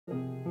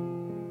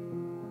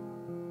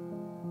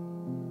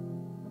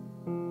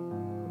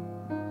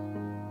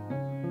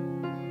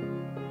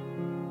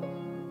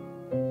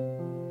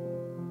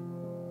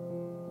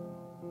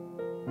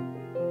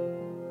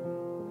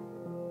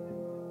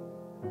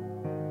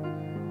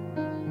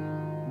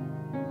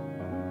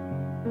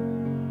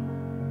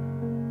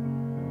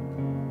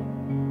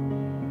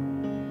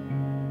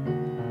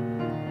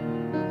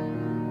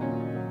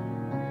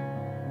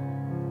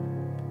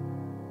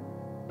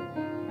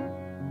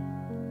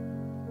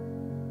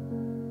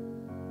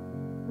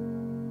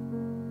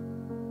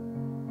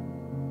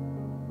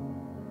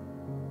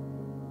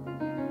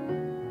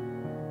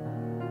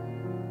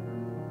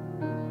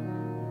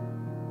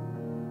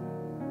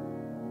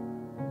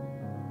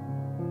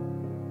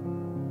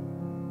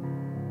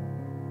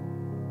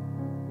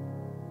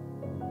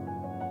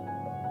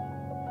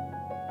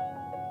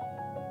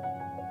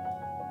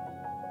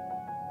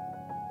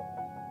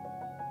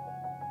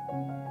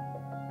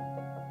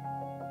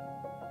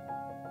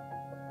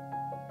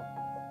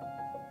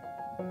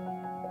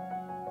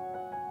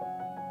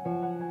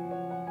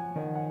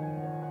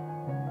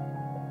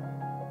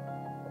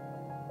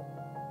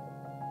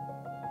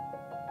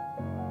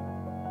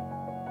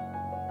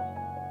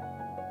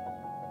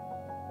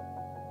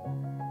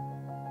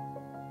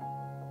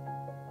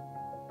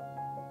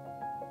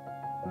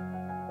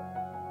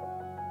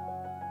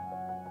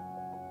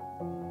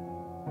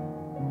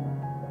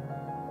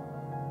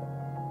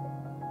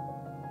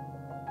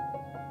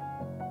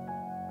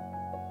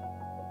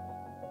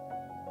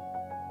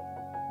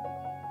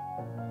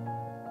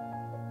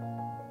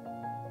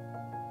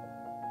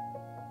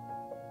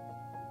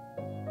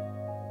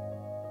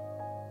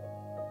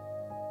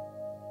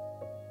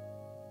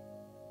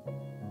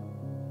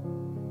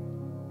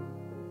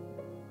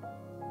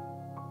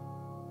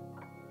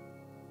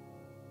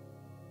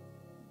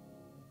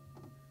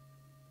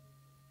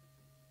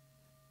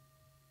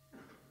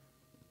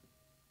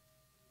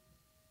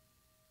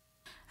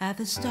At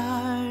the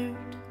start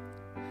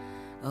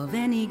of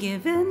any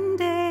given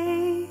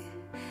day,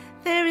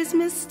 there is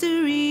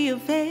mystery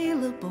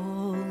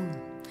available.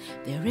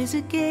 There is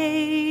a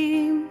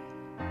game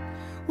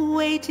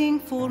waiting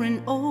for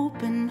an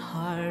open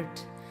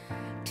heart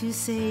to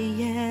say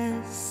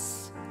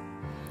yes.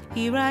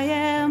 Here I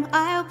am,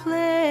 I'll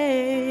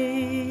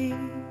play.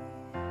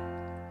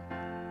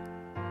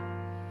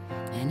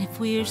 And if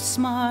we're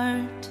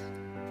smart,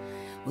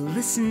 we'll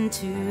listen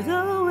to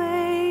the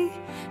way,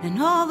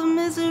 and all the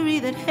misery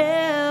that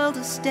held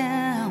us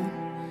down,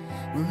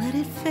 we'll let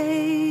it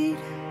fade.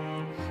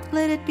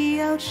 Let it be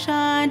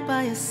outshined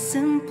by a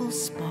simple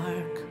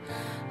spark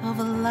of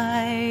a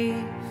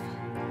life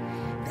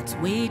that's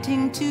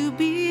waiting to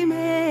be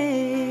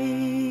made.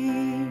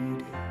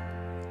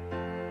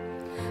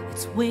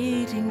 It's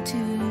waiting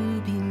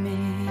to be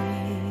made.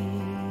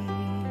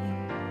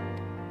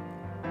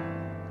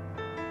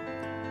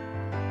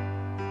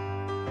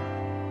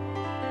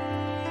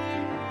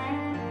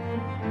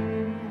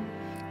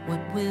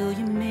 What will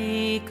you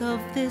make of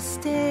this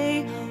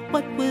day?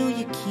 What will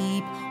you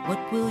keep? What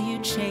will you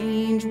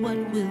change? What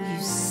will you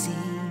see?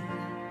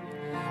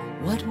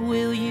 What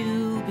will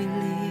you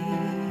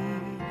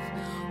believe?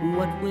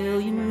 What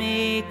will you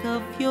make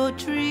of your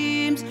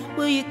dreams?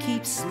 Will you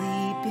keep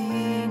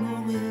sleeping,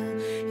 or will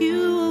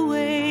you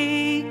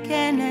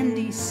awaken and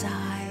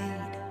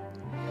decide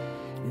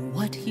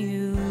what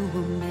you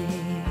will make?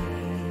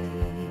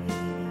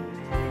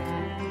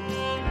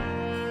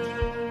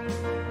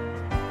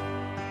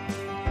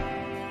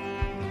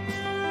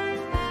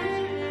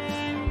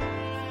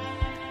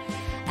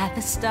 At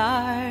the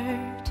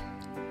start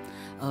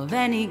of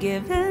any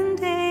given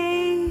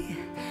day,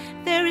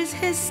 there is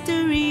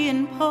history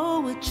and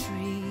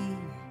poetry.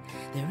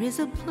 There is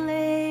a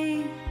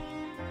play,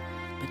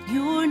 but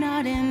you're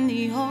not in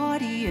the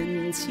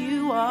audience.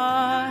 You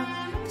are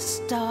the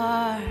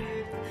star.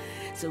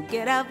 So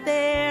get out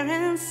there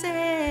and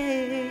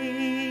say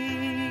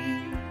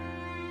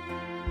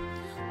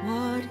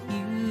what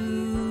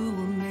you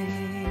will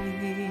make.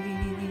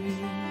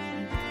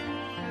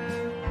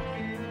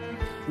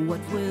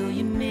 What will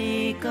you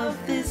make of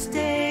this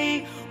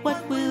day?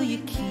 What will you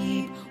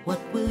keep? What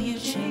will you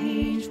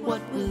change?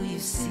 What will you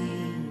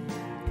see?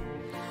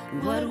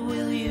 What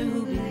will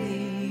you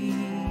believe?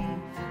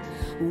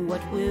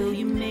 What will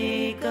you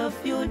make of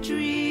your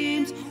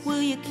dreams?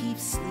 Will you keep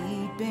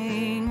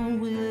sleeping, or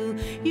will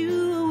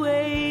you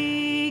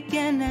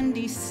awaken and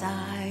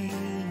decide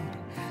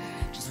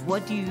just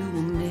what you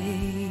will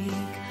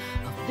make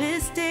of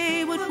this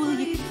day? What will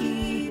you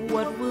keep?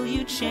 What will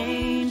you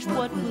change?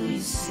 What will you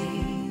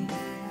see?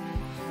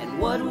 And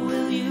what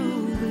will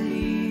you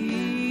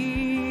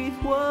believe?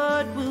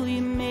 What will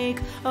you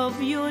make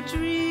of your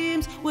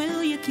dreams?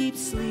 Will you keep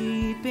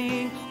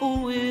sleeping,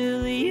 or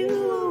will you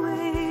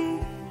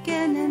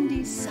awaken and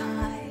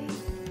decide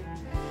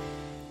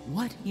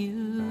what you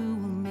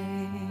will make?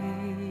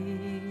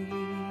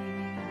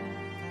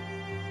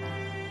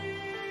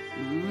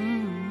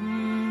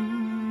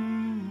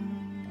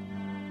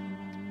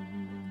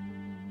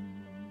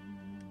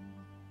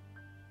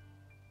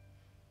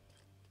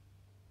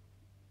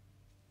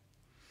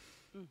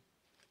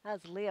 That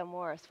was Leah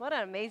Morris. What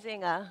an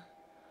amazing, an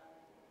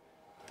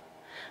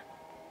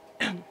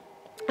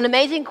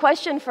amazing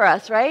question for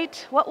us, right?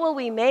 What will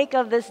we make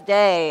of this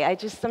day?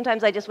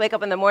 Sometimes I just wake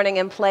up in the morning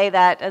and play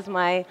that as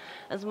my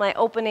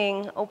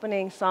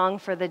opening song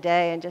for the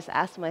day, and just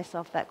ask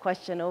myself that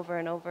question over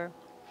and over.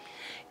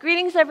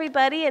 Greetings,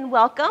 everybody, and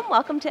welcome.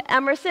 Welcome to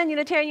Emerson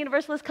Unitarian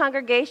Universalist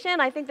Congregation.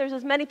 I think there's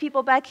as many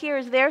people back here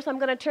as there, so I'm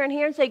going to turn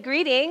here and say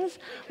greetings.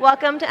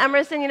 Welcome to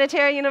Emerson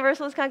Unitarian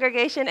Universalist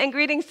Congregation, and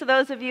greetings to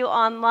those of you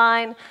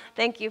online.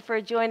 Thank you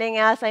for joining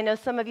us. I know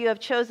some of you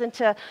have chosen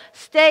to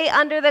stay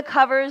under the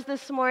covers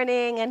this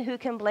morning, and who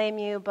can blame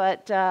you,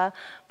 but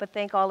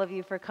thank all of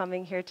you for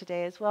coming here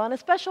today as well. And a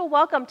special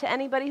welcome to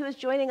anybody who is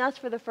joining us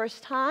for the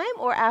first time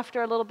or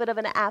after a little bit of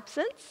an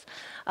absence.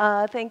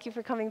 Thank you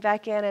for coming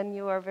back in, and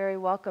you are very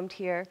welcomed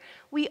here.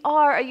 We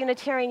are a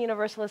Unitarian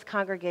Universalist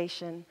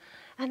congregation,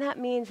 and that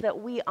means that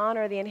we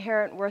honor the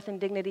inherent worth and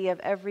dignity of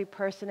every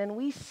person, and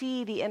we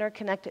see the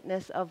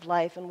interconnectedness of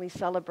life, and we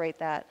celebrate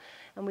that.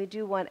 And we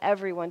do want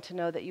everyone to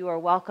know that you are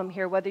welcome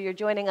here, whether you're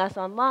joining us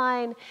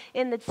online,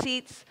 in the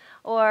seats,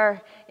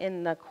 or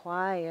in the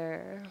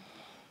choir.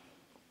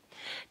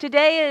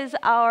 Today is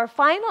our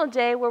final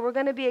day where we're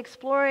going to be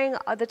exploring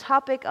the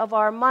topic of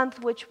our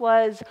month, which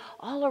was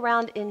all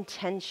around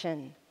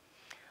intention.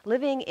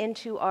 Living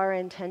into our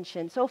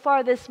intention. So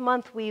far this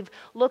month, we've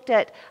looked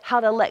at how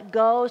to let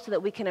go so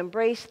that we can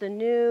embrace the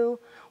new.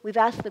 We've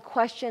asked the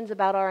questions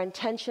about our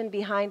intention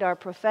behind our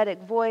prophetic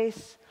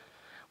voice.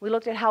 We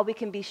looked at how we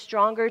can be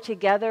stronger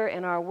together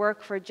in our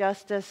work for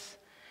justice.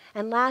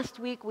 And last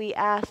week, we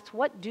asked,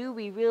 what do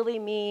we really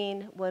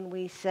mean when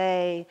we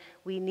say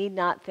we need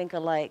not think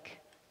alike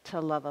to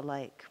love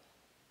alike?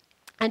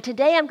 And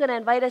today, I'm going to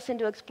invite us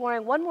into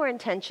exploring one more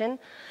intention,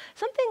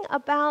 something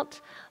about,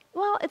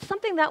 well, it's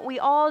something that we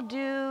all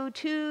do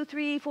 2,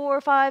 3,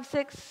 4, 5,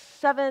 6,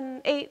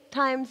 7, 8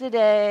 times a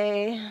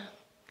day.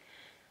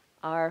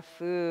 Our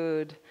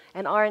food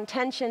and our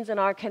intentions and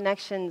our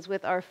connections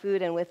with our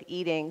food and with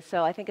eating.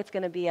 So I think it's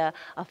going to be a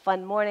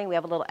fun morning. We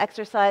have a little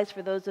exercise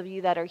for those of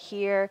you that are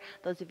here.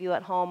 Those of you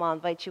at home, I'll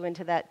invite you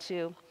into that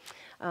too.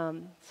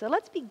 So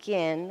let's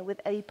begin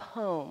with a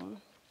poem.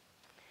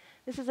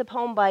 This is a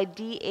poem by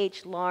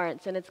D.H.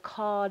 Lawrence, and it's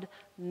called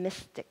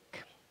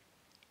Mystic.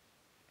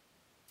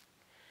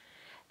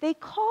 They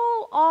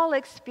call all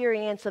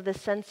experience of the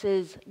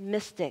senses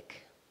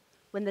mystic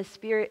when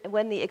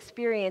the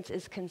experience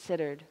is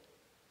considered.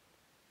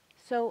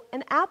 So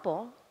an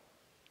apple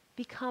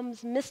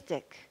becomes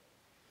mystic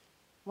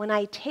when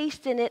I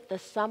taste in it the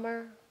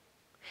summer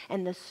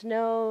and the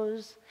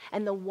snows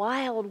and the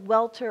wild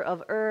welter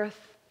of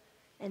earth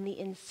and the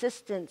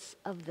insistence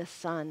of the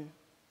sun.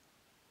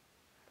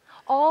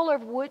 All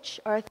of which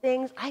are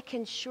things I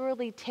can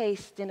surely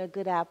taste in a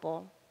good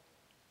apple.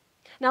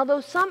 Now,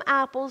 though some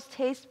apples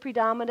taste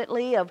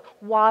predominantly of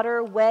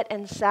water, wet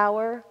and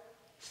sour,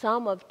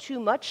 some of too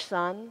much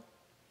sun,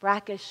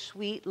 brackish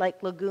sweet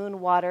like lagoon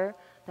water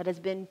that has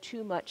been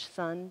too much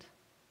sunned.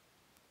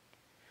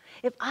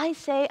 If I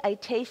say I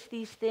taste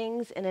these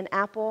things in an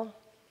apple,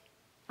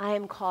 I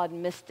am called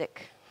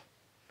mystic,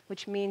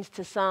 which means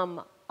to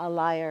some a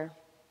liar.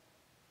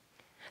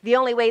 The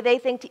only way they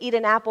think to eat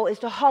an apple is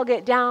to hog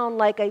it down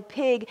like a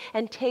pig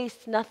and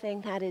taste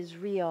nothing that is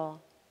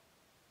real.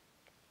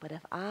 But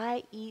if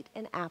I eat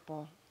an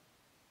apple,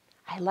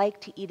 I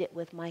like to eat it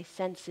with my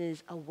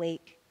senses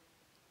awake.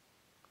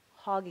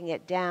 Hogging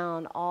it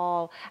down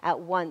all at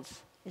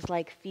once is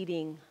like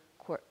feeding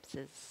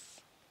corpses.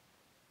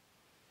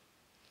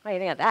 What do you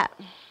think of that?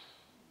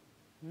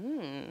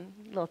 A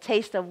little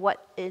taste of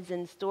what is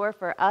in store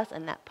for us,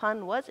 and that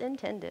pun was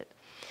intended.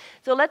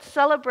 So let's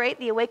celebrate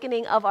the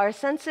awakening of our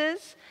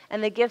senses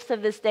and the gifts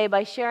of this day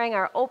by sharing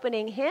our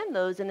opening hymn.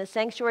 Those in the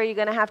sanctuary, you're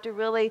going to have to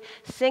really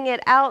sing it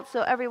out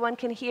so everyone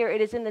can hear.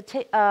 It is in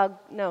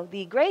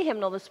the gray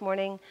hymnal this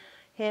morning,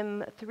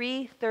 hymn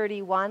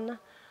 331,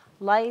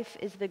 Life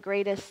is the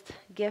Greatest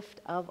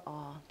Gift of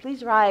All.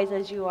 Please rise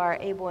as you are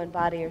able in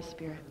body or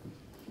spirit.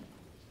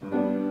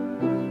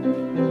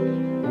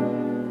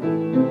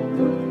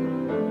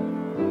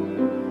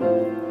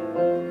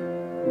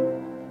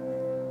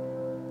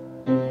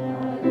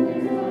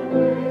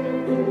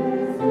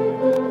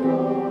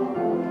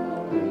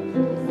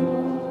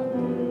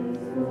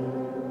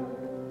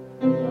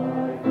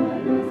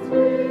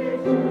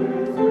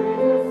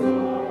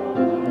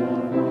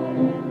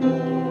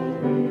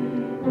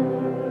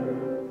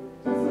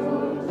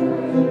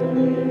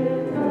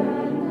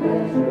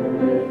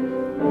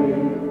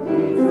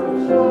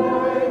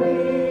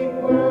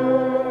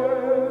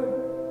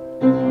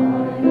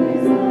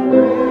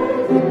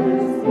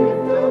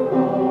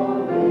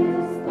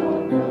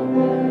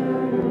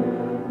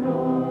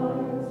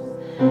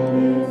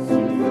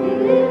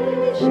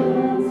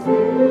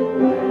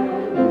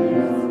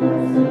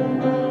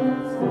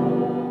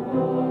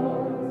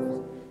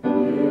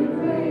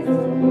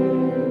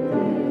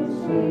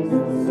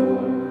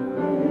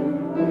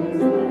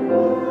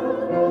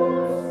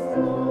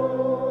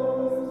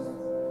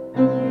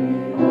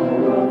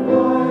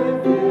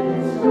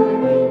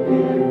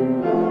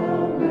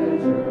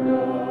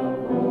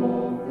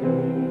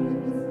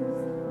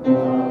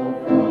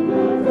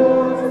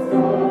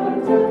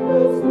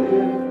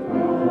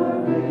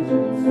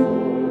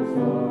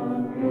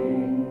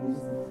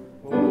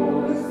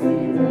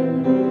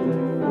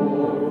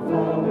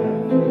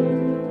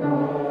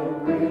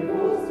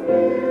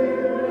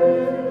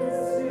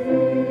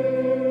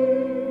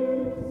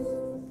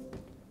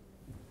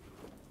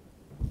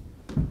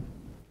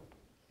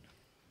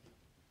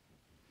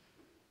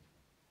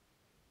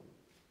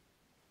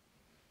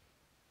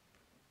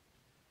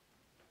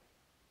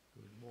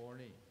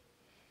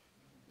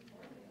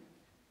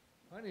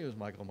 My name is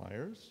Michael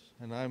Myers,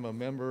 and I'm a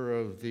member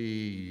of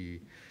the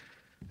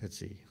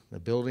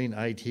building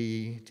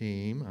IT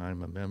team.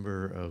 I'm a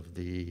member of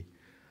the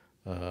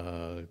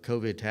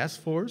COVID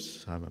task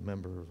force. I'm a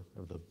member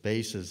of the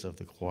basses of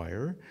the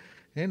choir,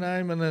 and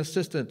I'm an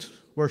assistant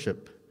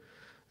worship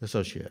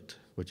associate,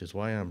 which is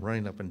why I'm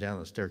running up and down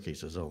the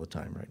staircases all the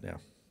time right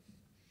now.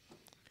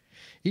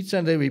 Each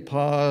Sunday we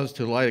pause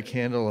to light a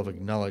candle of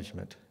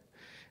acknowledgement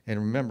and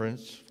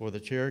remembrance for the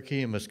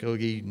Cherokee and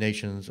Muskogee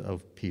nations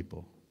of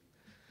people.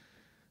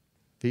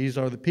 These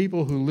are the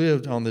people who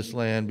lived on this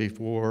land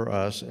before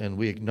us, and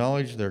we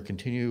acknowledge their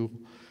continued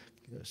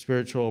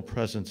spiritual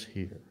presence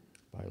here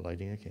by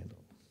lighting a candle.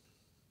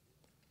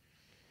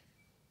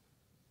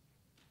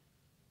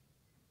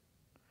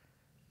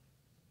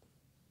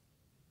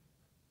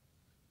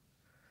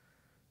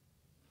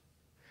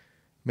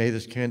 May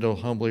this candle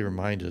humbly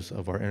remind us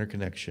of our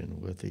interconnection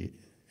with the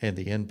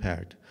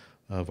impact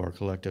of our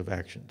collective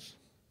actions.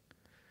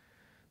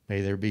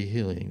 May there be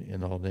healing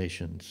in all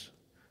nations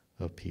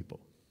of people.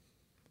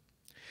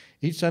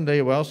 Each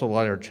Sunday we also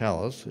light our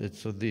chalice. It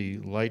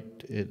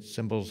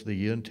symbols the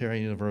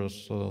Unitarian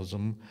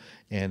Universalism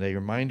and a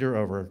reminder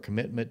of our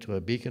commitment to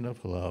a beacon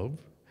of love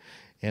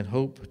and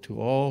hope to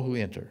all who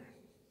enter,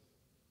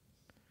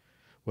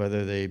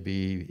 whether they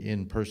be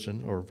in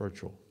person or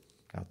virtual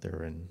out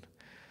there in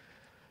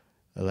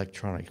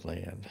electronic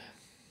land.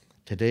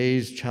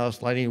 Today's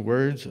chalice lighting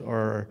words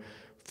are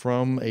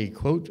from a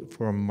quote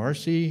from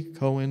Marcy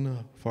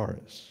Cohen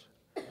Forrest.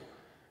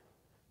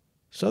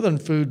 Southern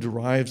food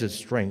derives its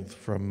strength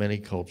from many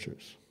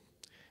cultures.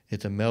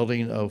 It's a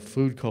melding of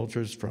food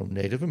cultures from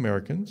Native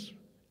Americans,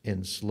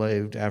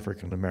 enslaved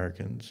African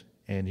Americans,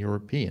 and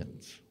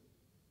Europeans.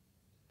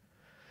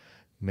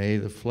 May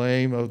the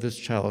flame of this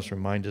chalice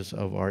remind us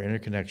of our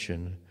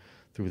interconnection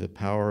through the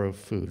power of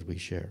food we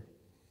share.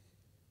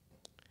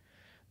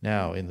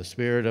 Now, in the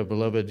spirit of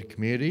beloved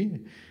community,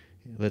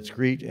 let's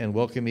greet and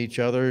welcome each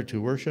other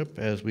to worship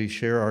as we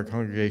share our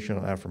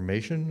congregational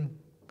affirmation.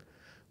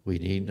 We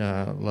need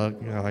not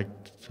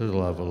like to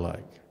love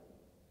alike.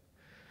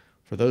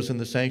 For those in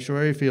the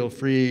sanctuary, feel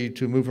free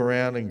to move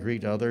around and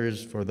greet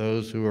others. For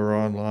those who are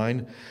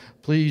online,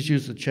 please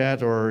use the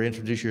chat or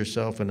introduce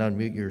yourself and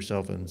unmute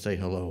yourself and say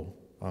hello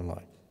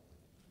online.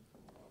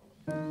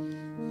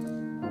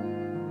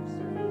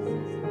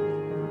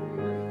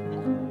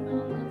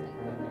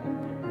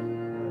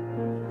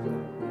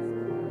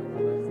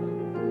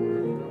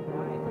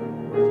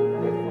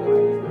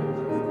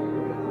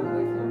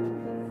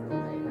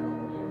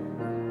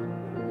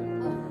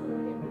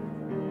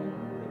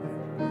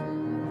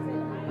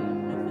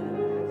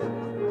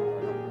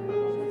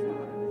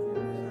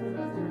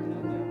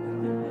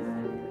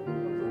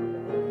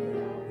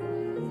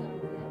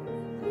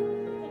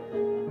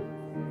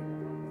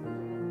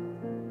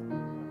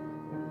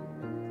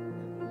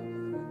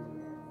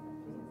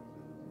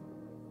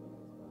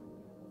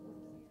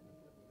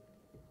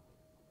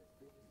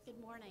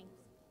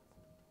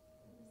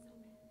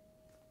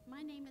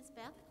 My name is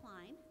Beth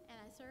Klein, and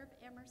I serve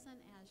Emerson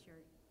as your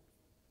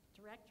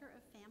Director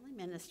of Family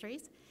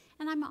Ministries,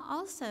 and I'm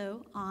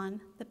also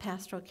on the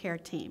Pastoral Care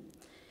Team.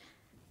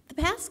 The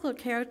Pastoral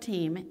Care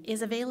Team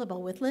is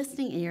available with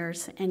listening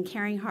ears and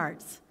caring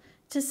hearts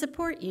to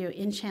support you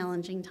in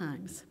challenging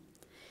times.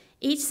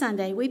 Each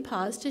Sunday, we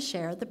pause to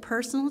share the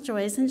personal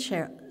joys and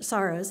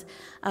sorrows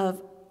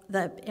of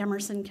the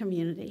Emerson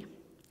community.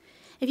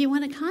 If you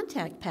want to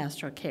contact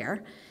Pastoral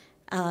Care,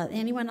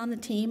 anyone on the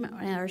team,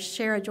 or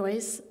share a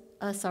joy,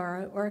 a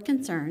sorrow, or a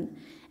concern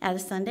at a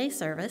Sunday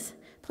service,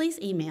 please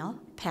email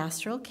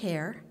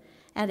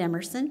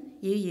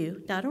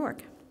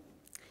pastoralcare@emersonuu.org.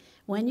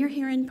 When you're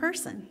here in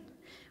person,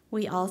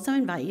 we also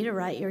invite you to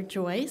write your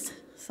joys,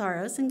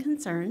 sorrows, and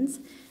concerns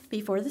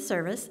before the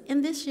service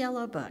in this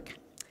yellow book.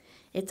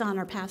 It's on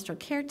our pastoral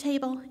care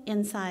table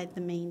inside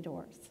the main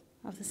doors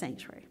of the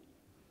sanctuary.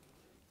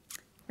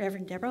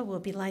 Reverend Deborah will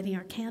be lighting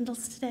our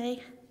candles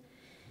today,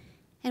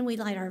 and we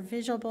light our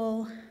visual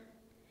bowl.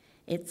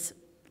 Its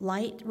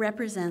light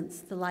represents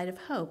the light of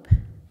hope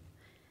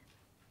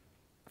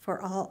for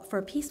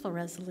a peaceful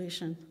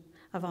resolution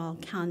of all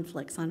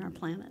conflicts on our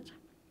planet.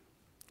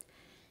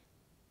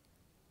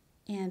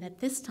 And at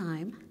this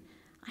time,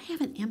 I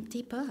have an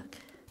empty book.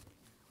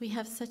 We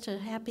have such a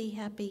happy,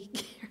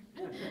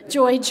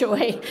 joy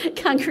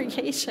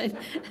congregation.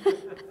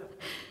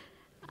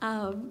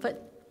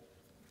 But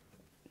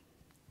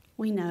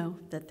we know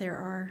that there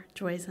are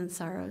joys and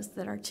sorrows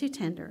that are too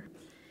tender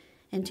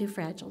and too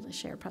fragile to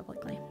share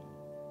publicly.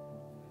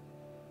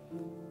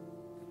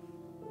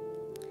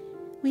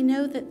 We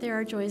know that there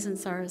are joys and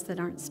sorrows that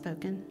aren't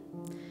spoken.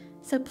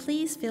 So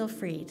please feel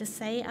free to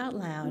say out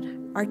loud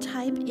or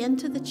type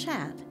into the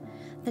chat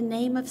the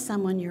name of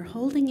someone you're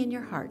holding in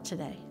your heart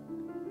today.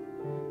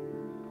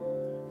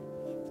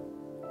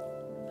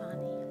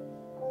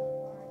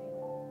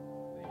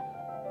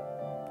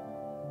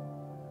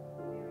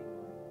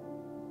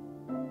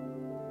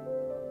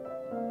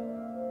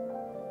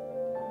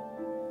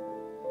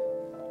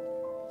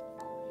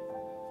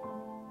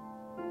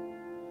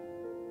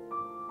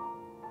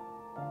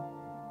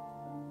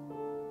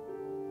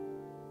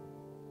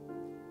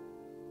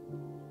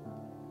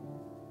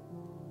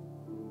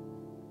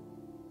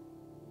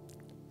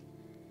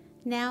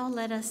 Now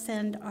let us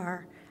send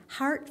our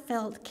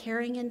heartfelt,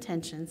 caring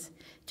intentions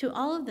to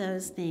all of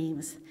those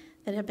names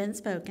that have been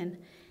spoken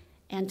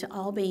and to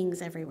all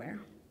beings everywhere.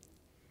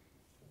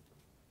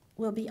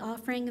 We'll be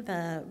offering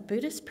the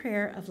Buddhist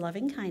prayer of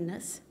loving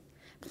kindness.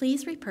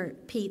 Please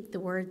repeat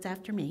the words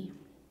after me.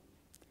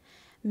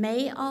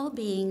 May all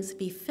beings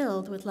be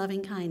filled with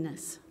loving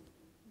kindness.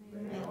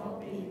 May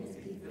all beings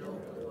be filled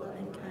with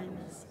loving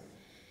kindness.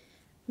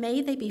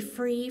 May they be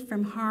free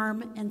from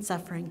harm and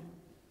suffering.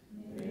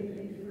 May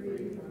they be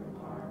free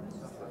from harm and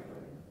suffering.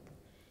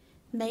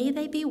 May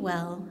they be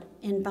well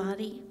in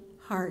body,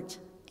 heart,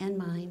 and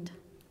mind.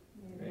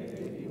 May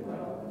they be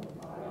well in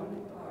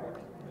body,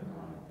 heart, and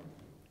mind.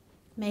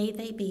 May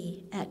they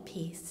be at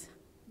peace.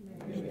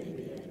 May they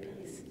be at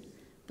peace.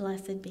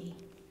 Blessed be.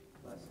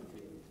 Blessed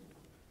be.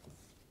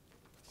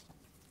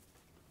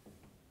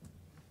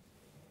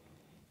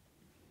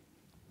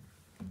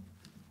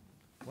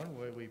 One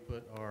way we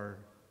put our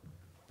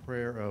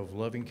prayer of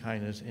loving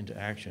kindness into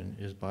action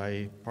is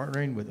by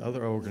partnering with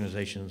other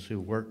organizations who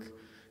work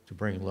to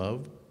bring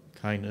love,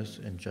 kindness,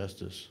 and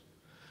justice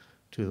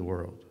to the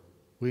world.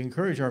 We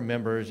encourage our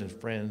members and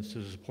friends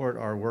to support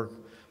our work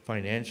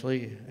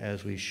financially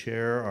as we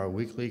share our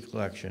weekly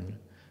collection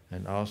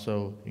and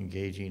also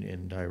engaging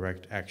in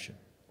direct action.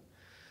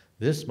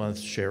 This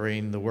month's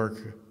Sharing the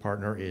Work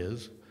partner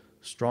is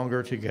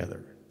Stronger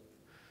Together.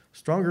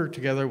 Stronger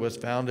Together was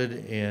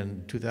founded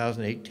in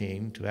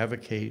 2018 to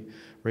advocate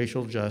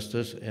racial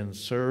justice and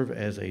serve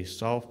as a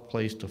soft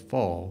place to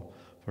fall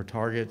for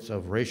targets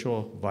of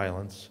racial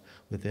violence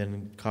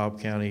within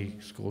Cobb County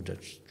School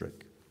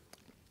District.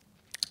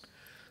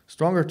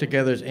 Stronger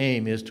Together's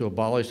aim is to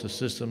abolish the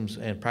systems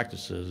and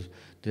practices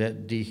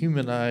that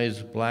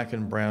dehumanize Black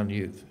and brown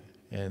youth,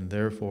 and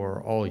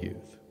therefore all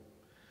youth.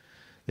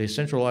 They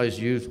centralize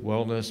youth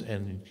wellness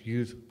and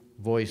youth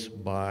voice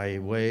by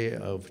way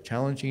of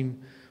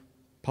challenging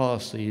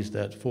policies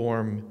that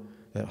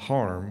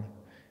harm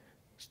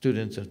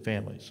students and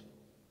families.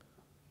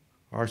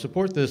 Our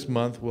support this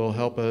month will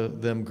help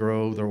them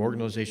grow their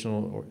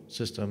organizational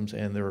systems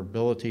and their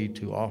ability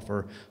to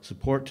offer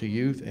support to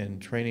youth and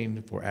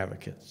training for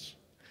advocates.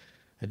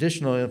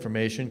 Additional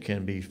information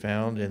can be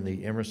found in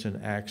the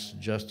Emerson Acts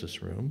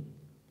Justice Room.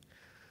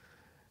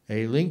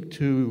 A link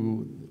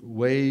to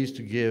ways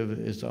to give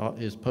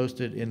is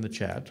posted in the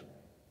chat.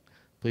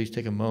 Please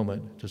take a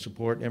moment to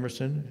support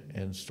Emerson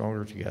and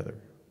Stronger Together.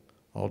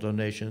 All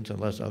donations,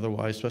 unless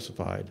otherwise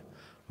specified,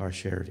 are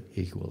shared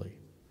equally.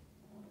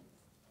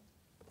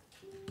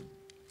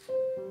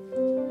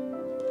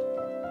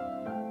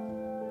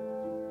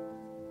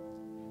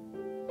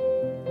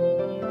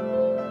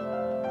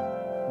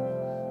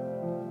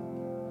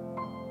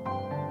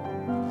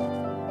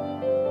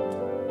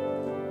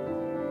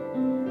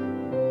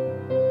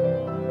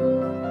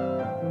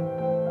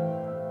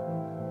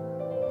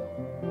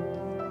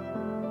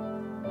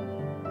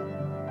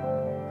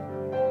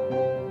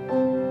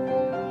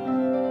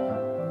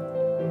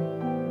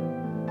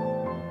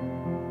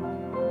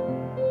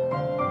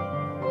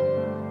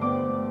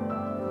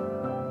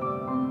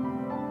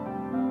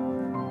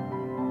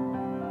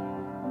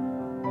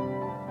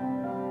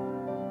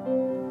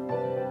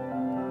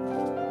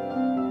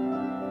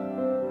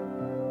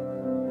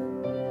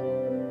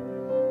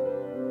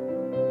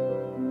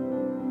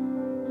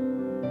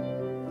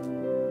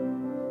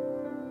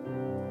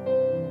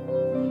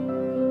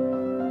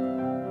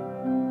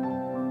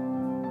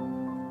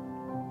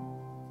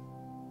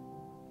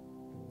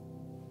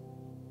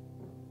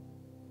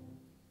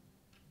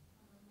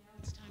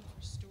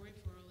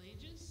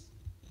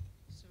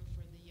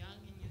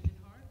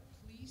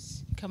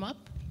 Come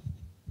up.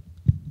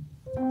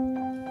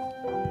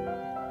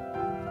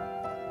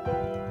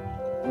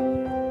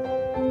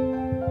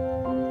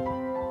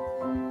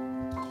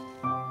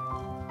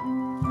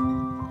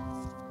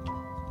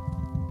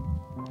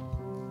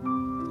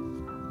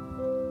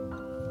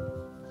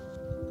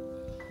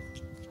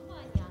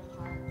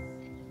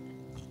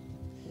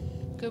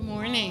 Good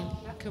morning.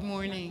 Good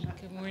morning.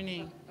 Good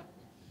morning.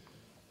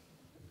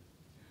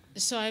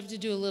 So I have to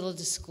do a little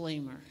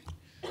disclaimer.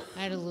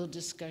 I had a little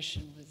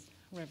discussion with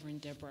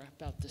Reverend Deborah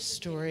about the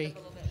story.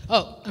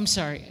 Oh, I'm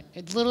sorry.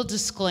 A little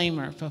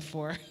disclaimer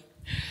before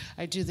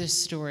I do this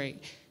story.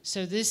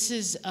 So this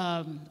is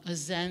a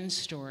Zen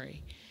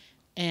story,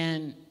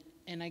 and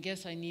I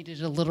guess I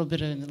needed a little bit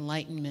of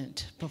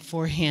enlightenment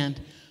beforehand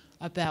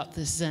about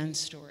this Zen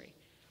story.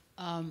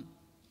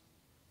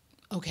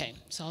 Okay,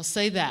 so I'll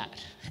say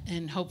that,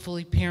 and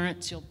hopefully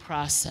parents, you'll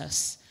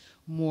process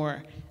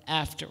more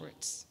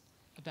afterwards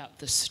about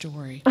the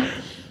story.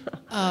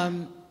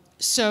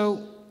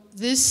 So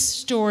this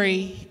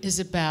story is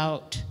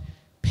about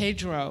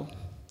Pedro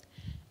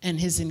and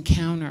his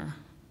encounter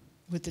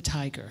with the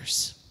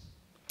tigers.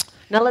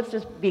 Now let's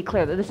just be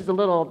clear that this is a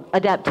little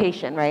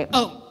adaptation, right?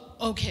 Oh,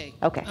 Okay.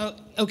 Okay.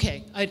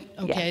 Okay. I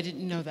Yeah.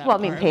 didn't know that. Well, I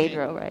mean part.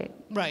 Pedro, right?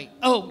 Right.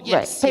 Oh,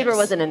 yes. Right. Pedro yes.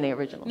 wasn't in the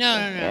original. No, so,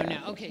 yeah.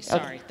 no. Okay,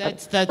 sorry.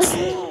 That's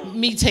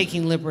me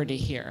taking liberty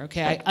here.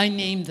 Okay, I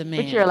named the man.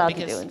 Which you're allowed to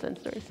because do in Zen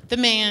stories. The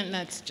man,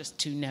 that's just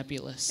too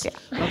nebulous.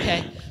 Yeah.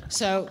 Okay,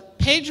 so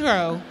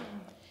Pedro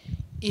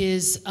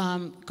is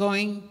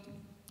going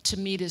to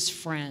meet his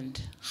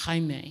friend,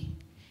 Jaime,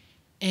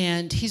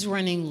 and he's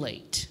running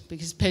late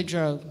because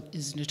Pedro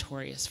is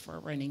notorious for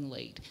running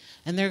late.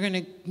 And they're going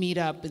to meet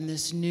up in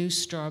this new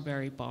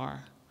strawberry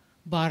bar,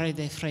 Bar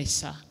de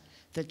Fresa,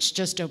 that's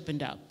just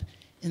opened up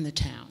in the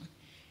town.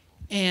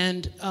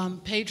 And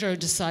Pedro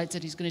decides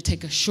that he's going to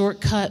take a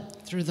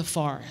shortcut through the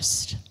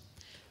forest.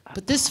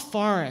 But this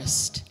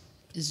forest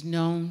is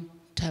known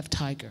to have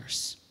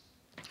tigers.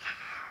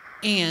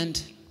 And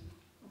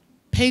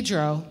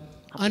Pedro,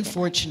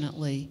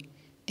 unfortunately,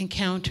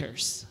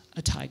 encounters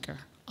a tiger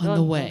on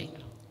the way.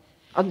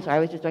 I'm sorry, I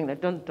was just doing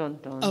that. Dun, dun,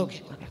 dun.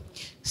 Okay.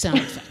 Sound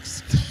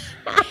effects.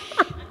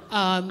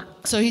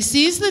 So he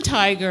sees the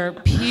tiger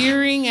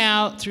peering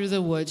out through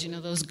the woods. You know,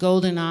 those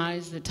golden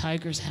eyes that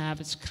tigers have.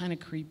 It's kind of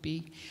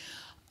creepy.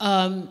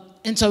 And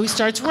so he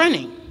starts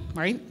running,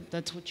 right?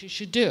 That's what you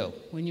should do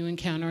when you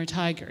encounter a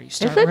tiger. You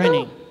start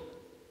running.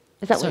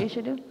 Is that what you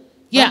should do?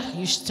 Yeah,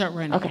 you should start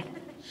running. Okay.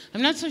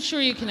 I'm not so sure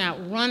you can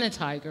outrun a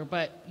tiger,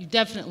 but you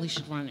definitely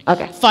should run it.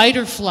 Okay. Fight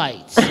or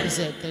flight is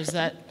it. There's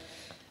that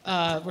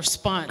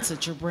response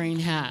that your brain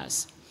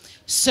has.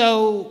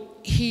 So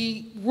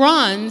he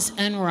runs,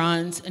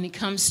 and he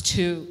comes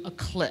to a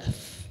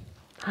cliff.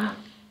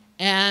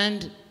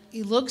 And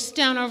he looks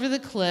down over the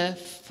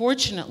cliff.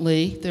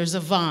 Fortunately, there's a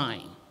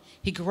vine.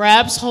 He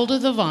grabs hold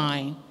of the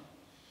vine,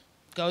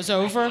 goes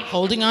over,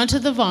 holding onto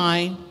the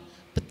vine,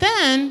 but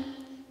then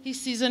he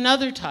sees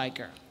another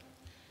tiger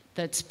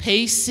that's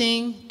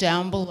pacing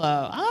down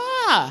below.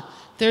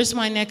 There's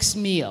my next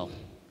meal.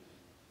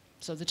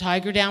 So the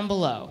tiger down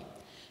below.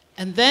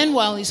 And then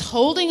while he's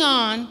holding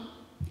on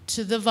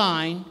to the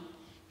vine,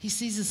 he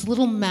sees this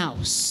little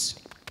mouse.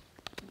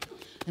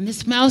 And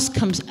this mouse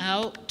comes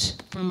out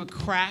from a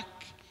crack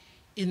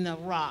in the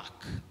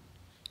rock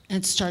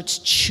and starts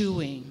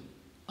chewing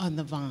on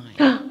the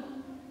vine.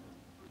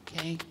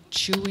 Okay?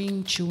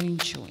 Chewing,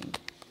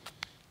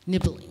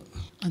 nibbling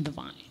on the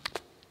vine.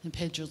 And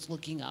Pedro's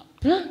looking up.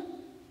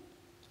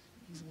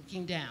 He's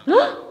looking down.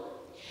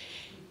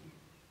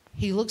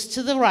 He looks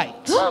to the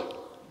right.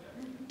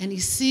 And he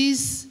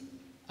sees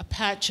a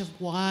patch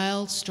of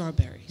wild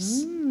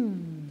strawberries,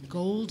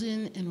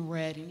 golden and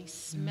red, and he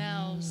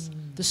smells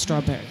the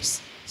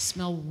strawberries.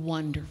 Smell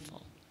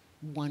wonderful,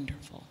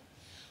 wonderful.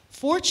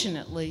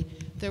 Fortunately,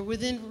 they're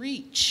within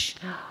reach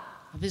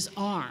of his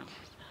arm.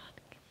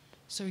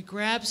 So he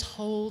grabs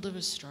hold of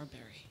a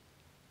strawberry,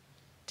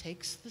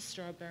 takes the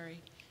strawberry,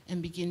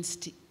 and begins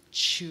to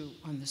chew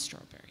on the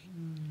strawberry.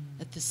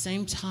 At the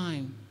same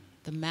time,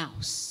 the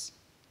mouse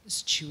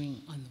is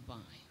chewing on the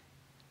vine.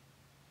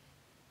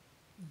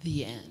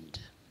 The end.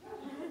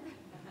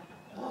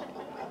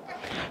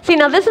 See,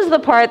 now this is the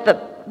part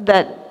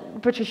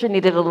that Patricia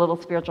needed a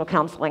little spiritual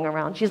counseling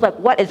around. She's like,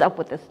 what is up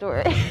with this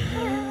story?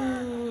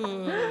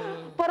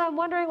 But I'm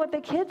wondering what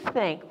the kids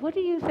think. What do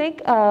you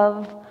think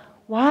of,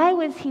 what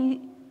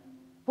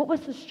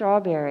was the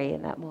strawberry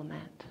in that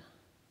moment?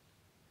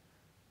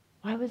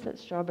 Why was that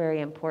strawberry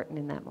important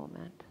in that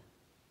moment?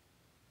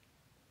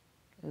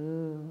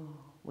 Ooh,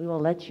 we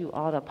will let you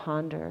all to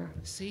ponder.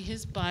 See,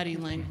 his body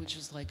language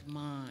was like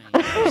mine.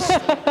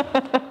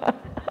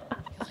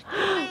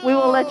 We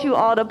will let you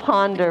all to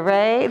ponder,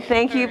 right?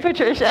 Thank you,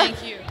 Patricia.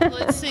 Thank you.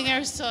 Let's sing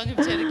our song of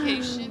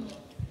dedication.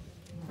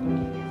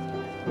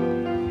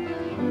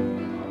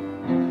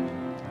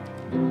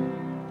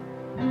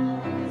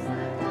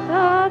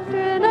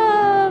 Doctrine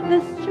of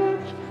this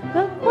church,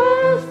 the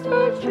quest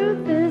for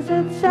truth is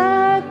its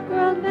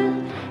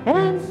sacrament,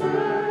 and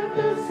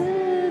service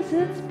is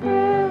its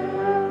prayer,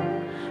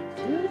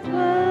 to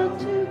dwell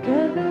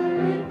together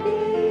in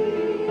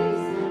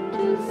peace,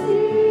 to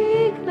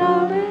seek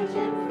knowledge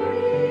and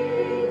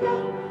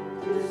freedom,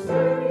 to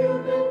serve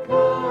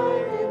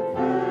humankind in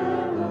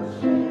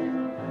fellowship,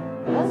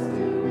 thus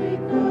to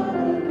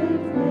recover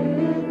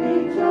with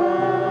each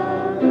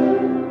other,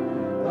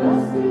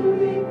 thus to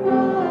be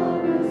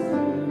promised to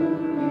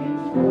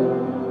each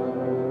other.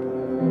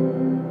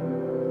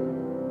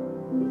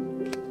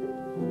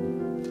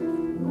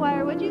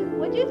 Choir, what'd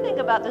you think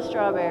about the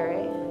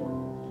strawberry?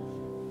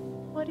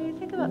 What do you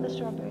think about the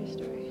strawberry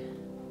story?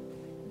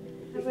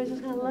 Everybody's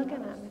just kind of looking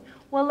at me.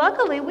 Well,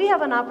 luckily, we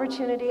have an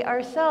opportunity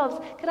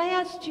ourselves. Could I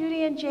ask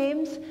Judy and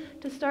James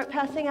to start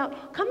passing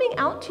out? Coming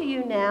out to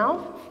you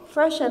now,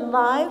 fresh and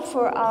live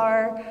for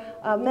our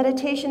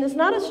meditation is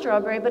not a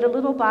strawberry, but a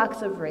little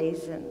box of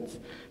raisins.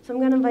 So I'm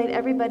going to invite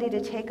everybody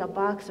to take a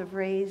box of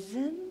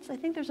raisins. I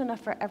think there's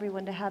enough for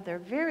everyone to have their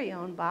very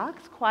own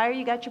box. Choir,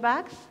 you got your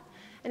box?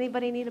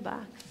 Anybody need a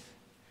box?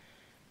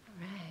 All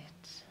right.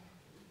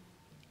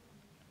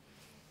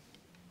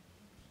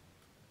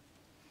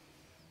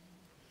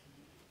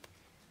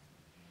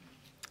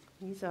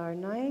 These are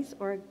nice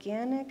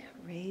organic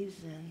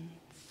raisins.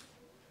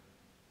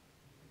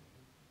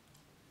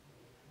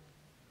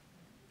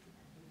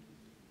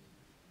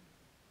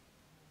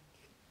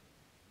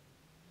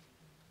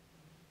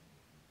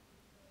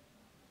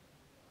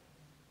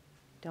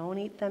 Don't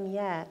eat them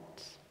yet.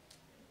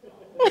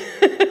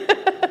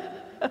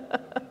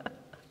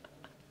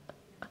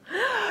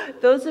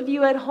 Those of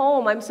you at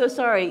home, I'm so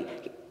sorry.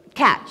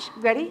 Catch.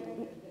 Ready?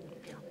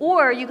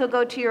 Or you could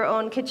go to your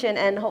own kitchen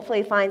and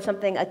hopefully find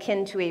something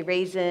akin to a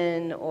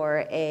raisin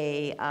or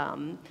a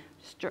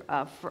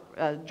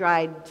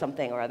dried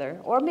something or other,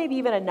 or maybe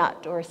even a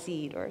nut or a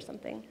seed or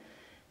something,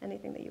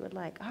 anything that you would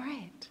like. All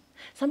right.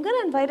 So I'm going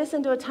to invite us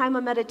into a time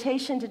of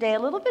meditation today a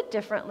little bit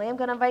differently. I'm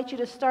going to invite you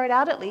to start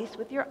out at least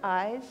with your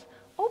eyes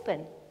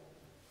open.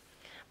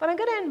 But I'm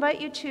going to invite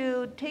you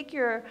to take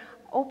your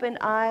open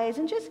eyes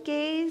and just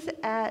gaze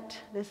at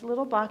this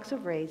little box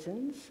of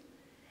raisins.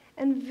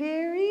 And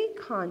very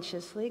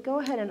consciously, go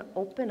ahead and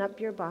open up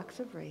your box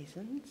of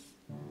raisins.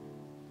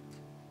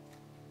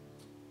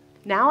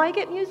 Now I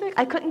get music?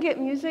 I couldn't get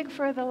music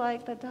for the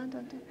dun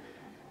dun dun.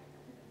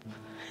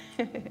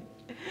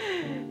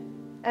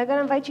 I'm going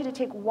to invite you to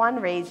take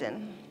one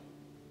raisin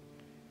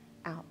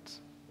out.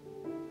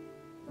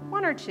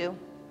 One or two.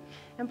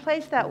 And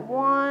place that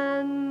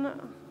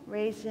one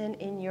raisin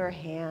in your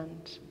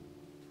hand.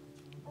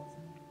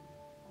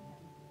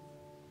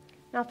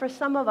 Now, for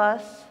some of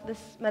us, this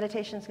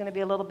meditation is going to be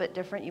a little bit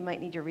different. You might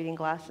need your reading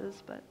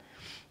glasses, but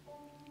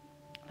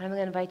I'm going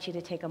to invite you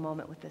to take a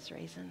moment with this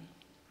raisin.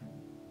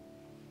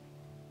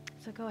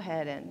 So go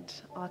ahead and,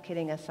 all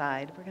kidding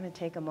aside, we're going to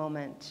take a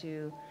moment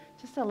to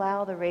just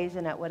allow the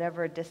raisin at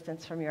whatever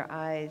distance from your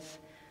eyes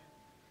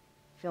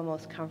feel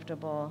most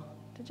comfortable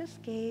to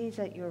just gaze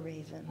at your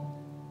raisin.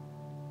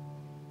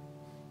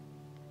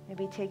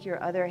 Maybe take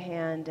your other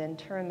hand and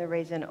turn the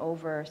raisin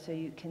over so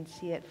you can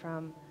see it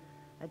from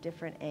a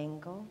different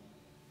angle.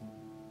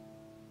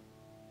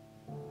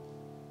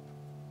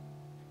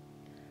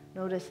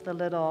 Notice the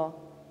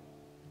little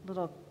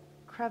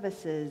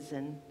crevices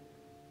and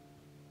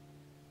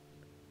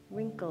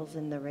wrinkles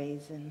in the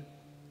raisin.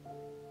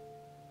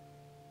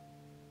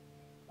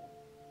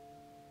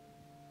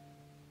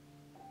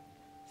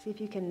 See if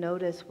you can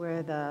notice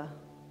where the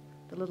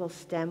little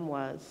stem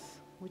was,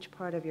 which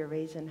part of your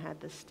raisin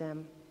had the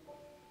stem.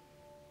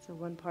 So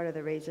one part of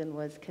the raisin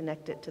was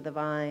connected to the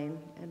vine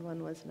and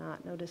one was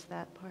not. Notice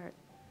that part.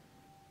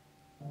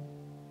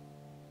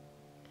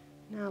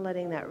 Now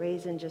letting that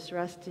raisin just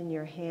rest in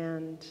your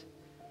hand,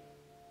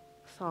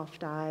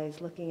 soft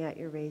eyes looking at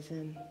your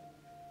raisin.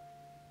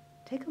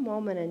 Take a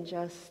moment and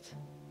just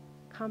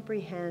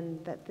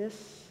comprehend that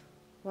this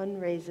one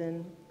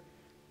raisin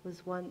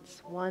was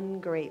once one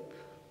grape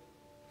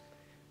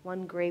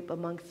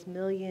amongst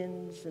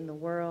millions in the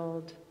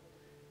world,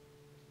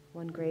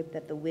 one grape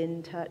that the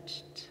wind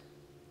touched,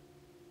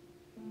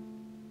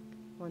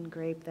 one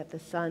grape that the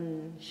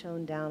sun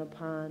shone down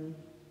upon.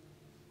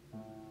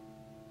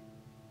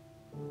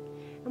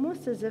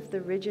 Almost as if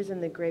the ridges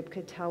in the grape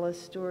could tell a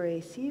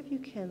story. See if you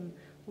can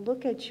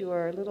look at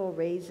your little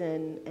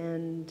raisin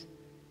and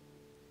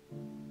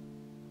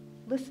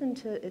listen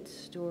to its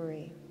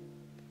story.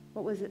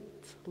 What was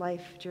its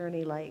life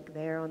journey like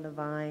there on the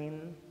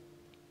vine?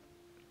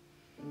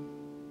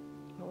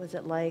 What was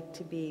it like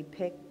to be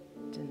picked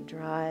and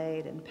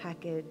dried and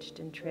packaged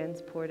and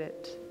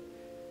transported?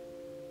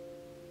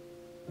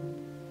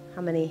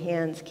 How many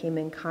hands came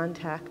in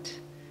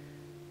contact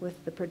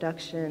with the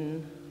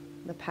production,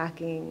 the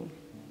packing,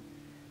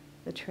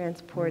 the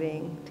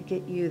transporting to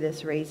get you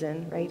this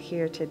raisin right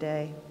here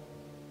today?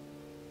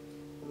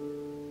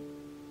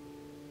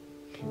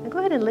 Now go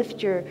ahead and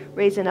lift your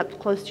raisin up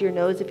close to your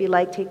nose if you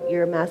like. Take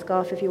your mask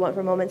off if you want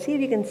for a moment. See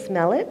if you can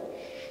smell it.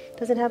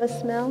 Does it have a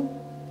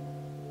smell?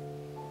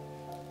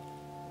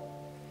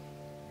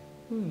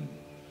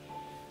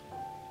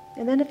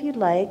 And then if you'd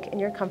like and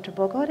you're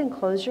comfortable, go ahead and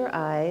close your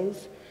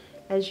eyes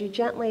as you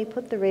gently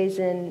put the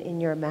raisin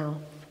in your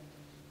mouth.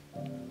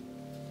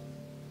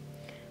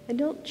 And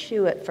don't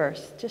chew it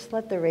first. Just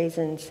let the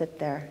raisin sit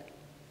there.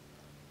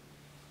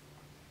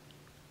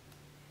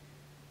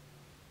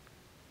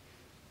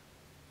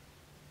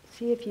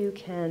 See if you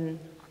can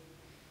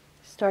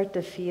start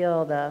to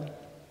feel the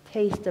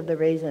taste of the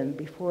raisin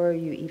before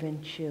you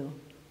even chew.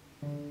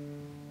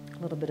 A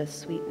little bit of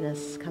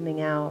sweetness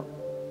coming out.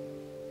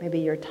 Maybe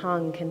your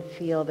tongue can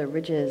feel the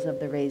ridges of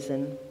the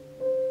raisin.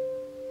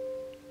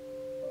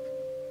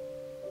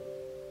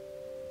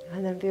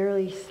 And then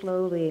very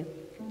slowly,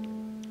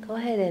 go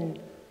ahead and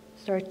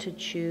start to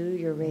chew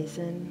your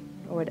raisin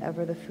or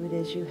whatever the food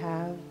is you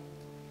have.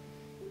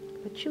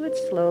 But chew it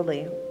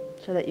slowly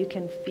so that you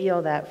can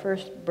feel that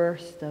first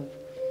burst of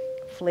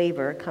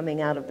flavor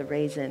coming out of the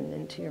raisin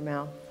into your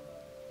mouth.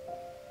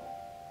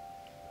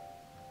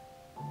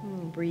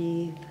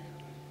 Breathe.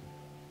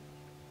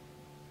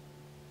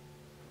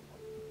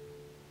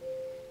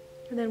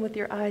 And then with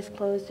your eyes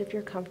closed, if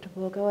you're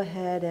comfortable, go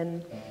ahead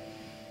and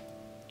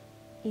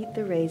eat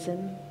the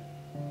raisin.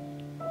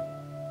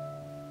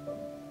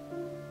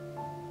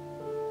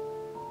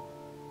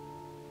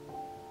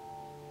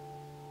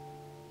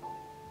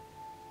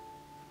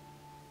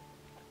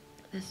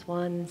 This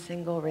one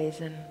single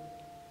raisin.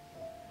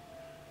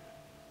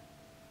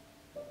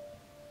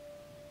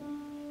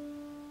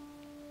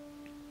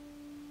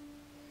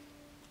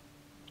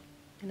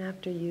 And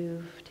after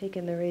you've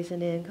taken the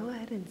raisin in, go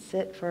ahead and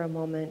sit for a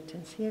moment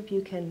and see if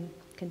you can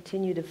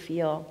continue to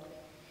feel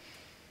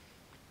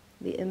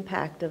the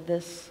impact of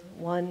this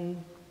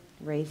one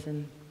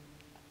raisin,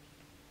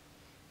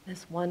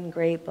 this one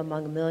grape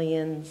among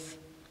millions,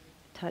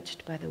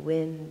 touched by the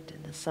wind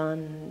and the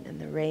sun and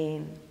the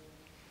rain,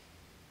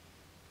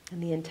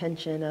 and the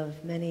intention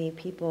of many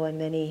people and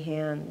many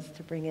hands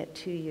to bring it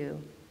to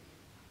you,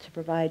 to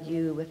provide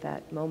you with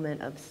that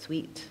moment of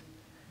sweetness.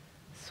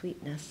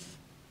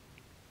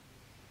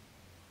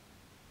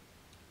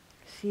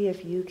 See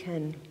if you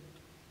can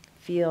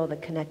feel the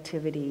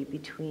connectivity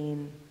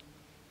between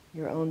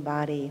your own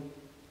body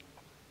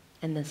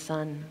and the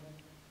sun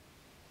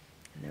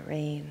and the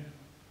rain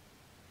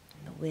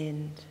and the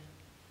wind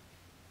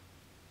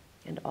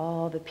and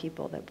all the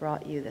people that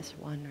brought you this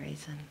one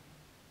raisin.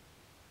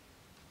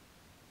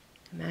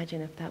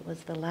 Imagine if that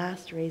was the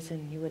last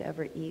raisin you would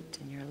ever eat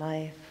in your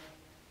life.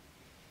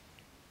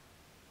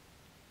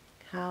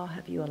 How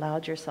have you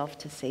allowed yourself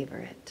to savor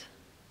it,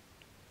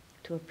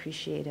 to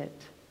appreciate it?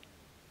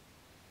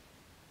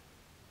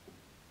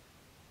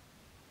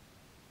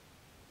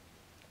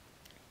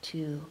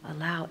 To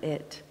allow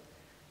it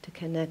to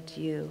connect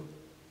you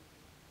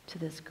to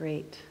this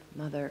great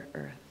Mother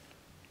Earth.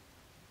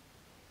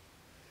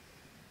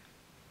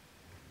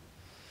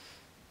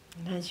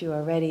 And as you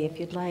are ready, if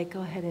you'd like,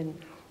 go ahead and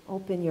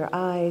open your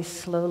eyes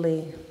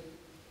slowly.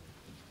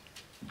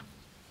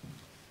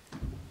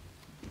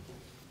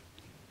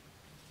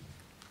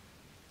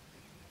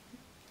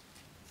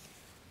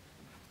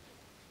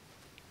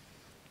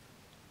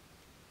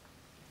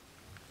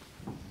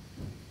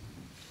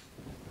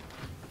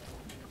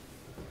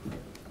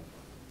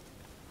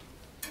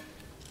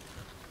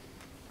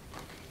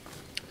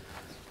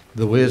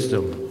 The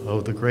wisdom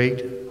of the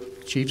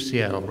great Chief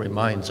Seattle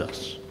reminds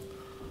us,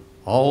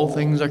 all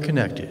things are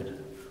connected.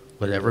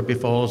 Whatever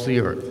befalls the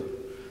earth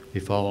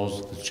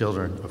befalls the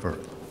children of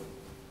earth.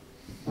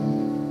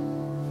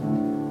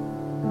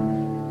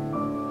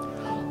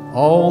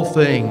 All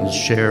things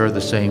share the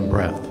same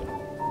breath.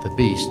 The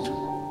beast,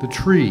 the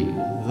tree,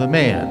 the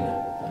man.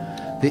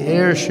 The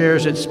air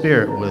shares its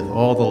spirit with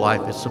all the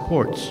life it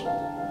supports.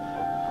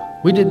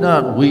 We did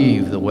not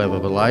weave the web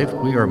of a life.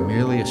 We are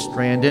merely a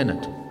strand in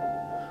it.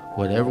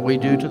 Whatever we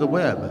do to the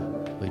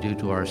web, we do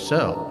to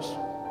ourselves.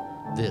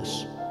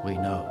 This we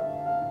know.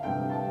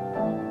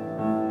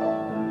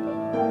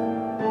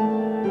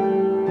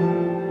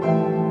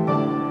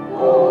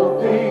 All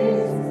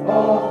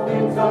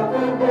things are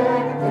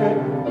connected.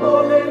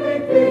 All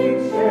living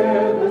things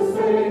share the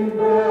same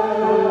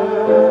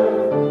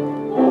breath.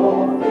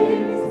 All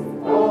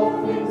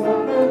things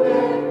are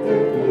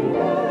connected.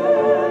 The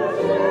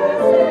earth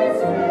shares its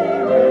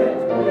spirit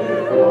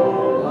with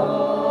all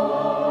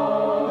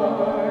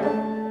life.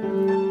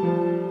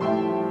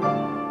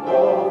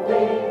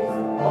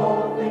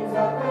 All things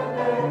are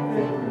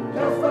connected,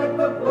 just like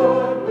the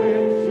blood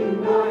which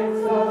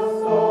unites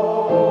us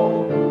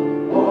all.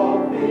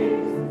 All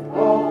things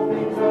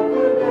are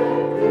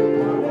connected.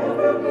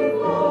 Whatever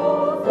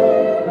befalls the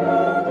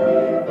earth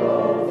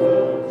befalls the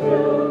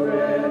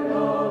children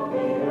of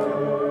the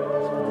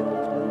earth.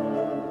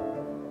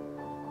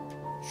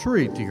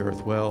 Treat the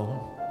earth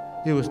well.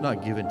 It was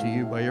not given to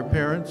you by your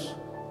parents.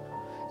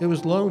 It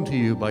was loaned to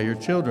you by your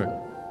children.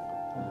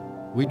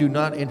 We do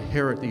not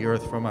inherit the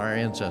earth from our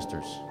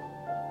ancestors.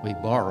 We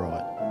borrow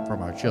it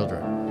from our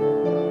children.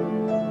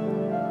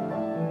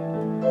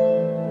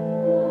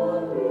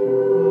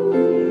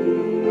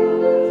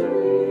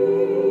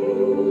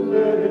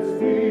 Let it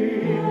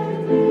speak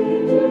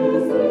to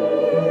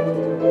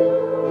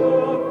the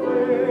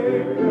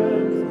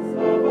fragrance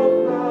of a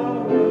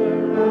flower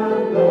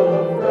and the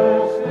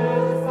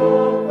freshness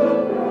of the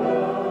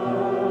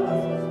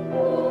grass.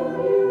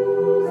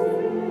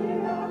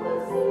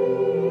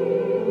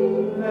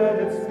 Let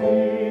it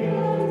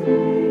speak to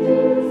the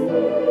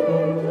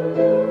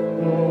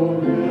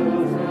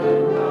hills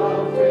and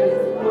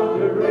mountains,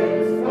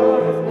 thundering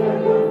stars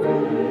and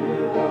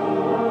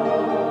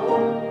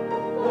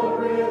the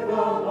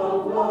rhythm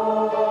of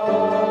life.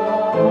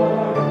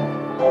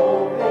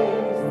 All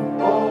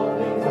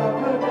things are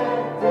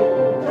connected,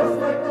 just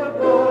like the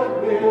blood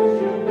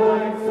which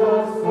unites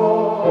us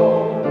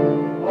all.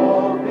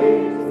 All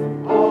things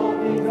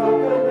are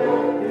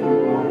connected.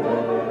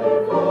 Whatever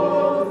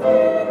befalls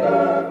the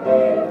earth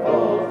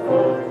befalls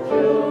the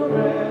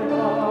children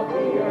of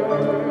the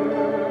earth.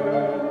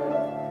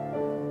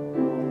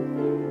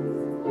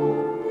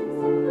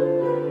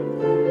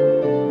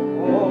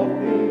 All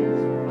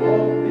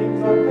things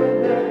are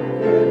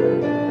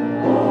connected.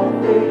 All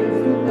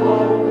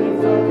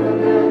things are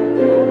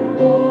connected.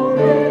 All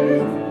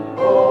things.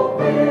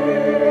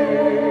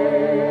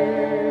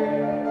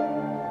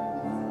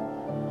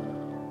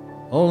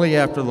 Only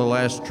after the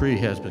last tree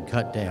has been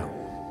cut down,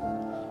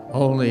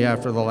 only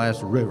after the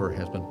last river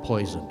has been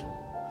poisoned,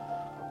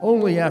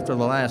 only after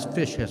the last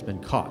fish has been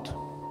caught,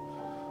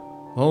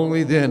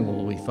 only then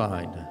will we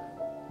find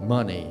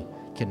money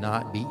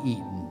cannot be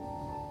eaten.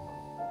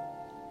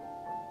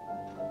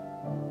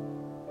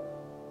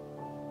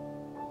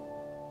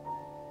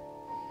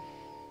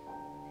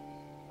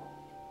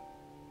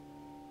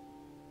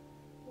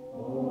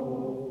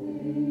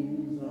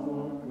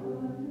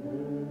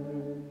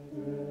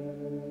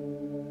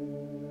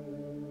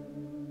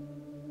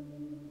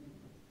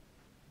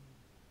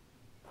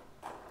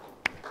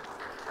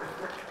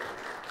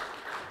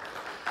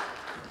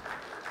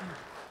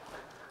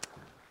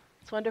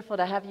 It's wonderful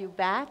to have you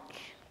back.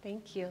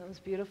 Thank you. It was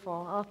beautiful.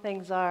 All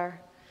things are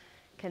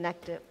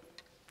connected.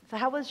 So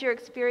how was your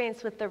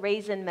experience with the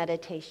raisin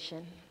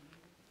meditation?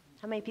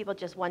 How many people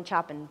just one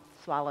chop and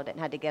swallowed it and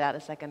had to get out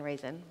a second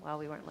raisin while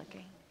we weren't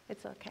looking?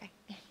 It's okay.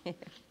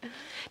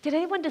 Did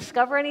anyone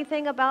discover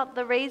anything about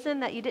the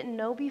raisin that you didn't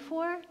know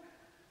before?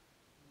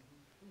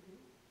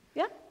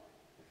 Yeah?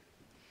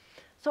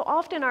 So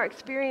often our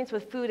experience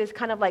with food is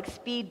kind of like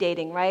speed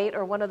dating, right?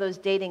 Or one of those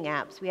dating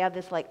apps. We have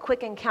this like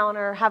quick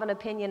encounter, have an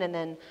opinion, and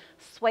then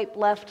swipe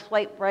left,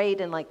 swipe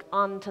right, and like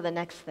on to the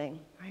next thing,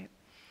 right?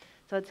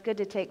 So it's good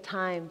to take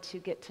time to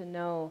get to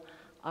know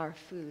our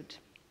food.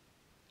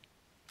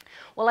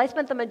 Well, I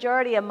spent the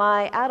majority of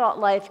my adult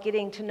life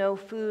getting to know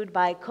food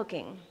by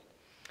cooking.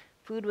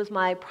 Food was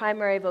my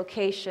primary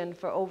vocation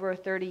for over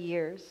 30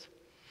 years.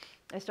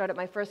 I started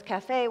my first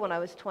cafe when I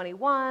was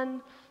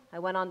 21. I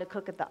went on to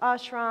cook at the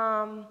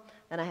ashram.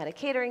 Then I had a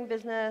catering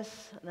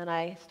business. And then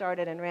I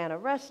started and ran a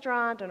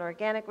restaurant, an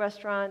organic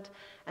restaurant.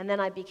 And then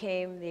I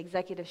became the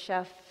executive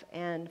chef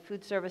and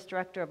food service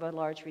director of a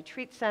large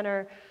retreat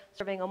center,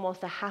 serving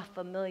almost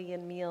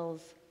 500,000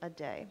 meals a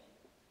day.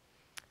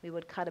 We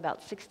would cut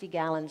about 60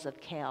 gallons of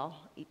kale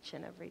each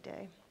and every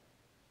day.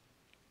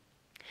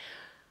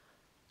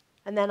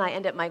 And then I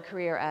ended my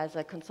career as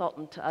a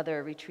consultant to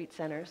other retreat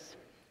centers.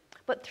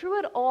 But through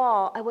it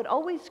all, I would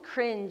always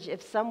cringe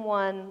if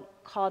someone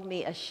called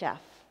me a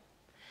chef,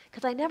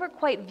 because I never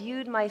quite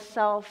viewed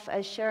myself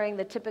as sharing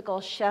the typical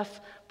chef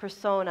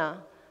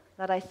persona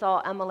that I saw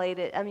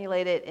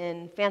emulated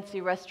in fancy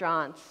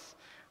restaurants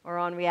or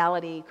on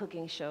reality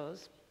cooking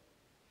shows.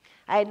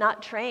 I had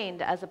not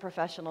trained as a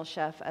professional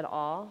chef at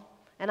all,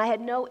 and I had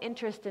no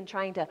interest in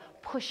trying to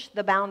push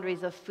the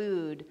boundaries of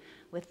food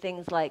with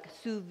things like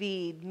sous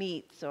vide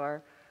meats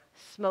or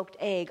smoked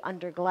egg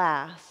under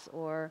glass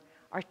or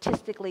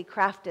artistically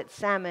crafted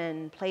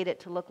salmon plated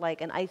to look like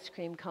an ice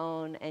cream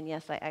cone, and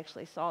yes, I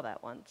actually saw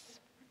that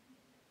once.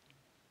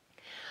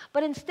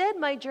 But instead,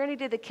 my journey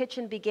to the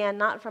kitchen began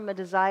not from a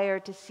desire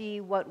to see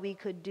what we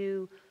could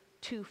do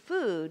to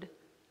food,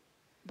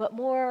 but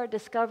more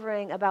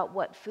discovering about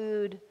what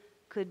food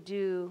could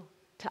do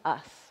to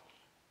us.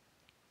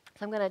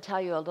 So I'm going to tell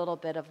you a little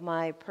bit of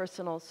my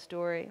personal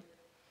story.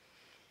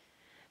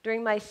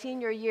 During my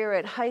senior year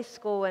at high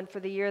school and for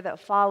the year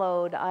that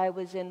followed, I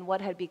was in what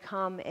had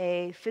become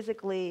a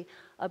physically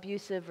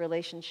abusive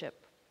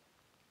relationship.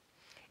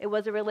 It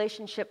was a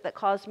relationship that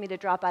caused me to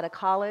drop out of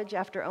college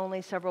after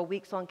only several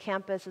weeks on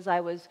campus, as I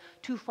was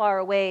too far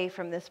away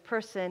from this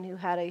person who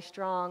had a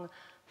strong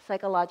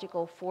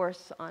psychological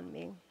force on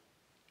me.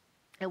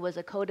 It was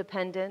a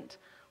codependent,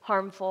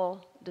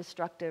 harmful,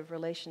 destructive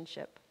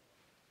relationship.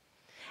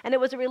 And it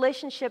was a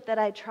relationship that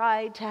I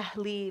tried to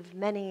leave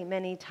many,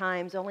 many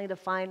times, only to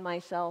find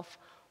myself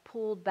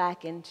pulled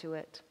back into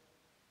it.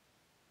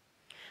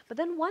 But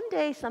then one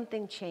day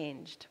something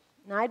changed.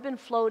 And I'd been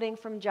floating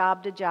from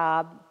job to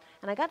job,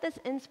 and I got this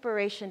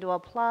inspiration to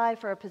apply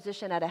for a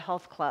position at a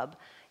health club,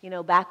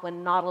 back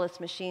when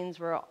Nautilus machines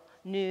were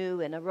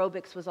new and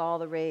aerobics was all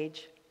the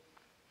rage.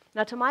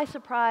 Now, to my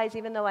surprise,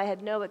 even though I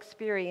had no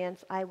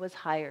experience, I was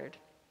hired.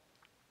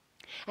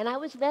 And I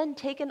was then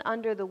taken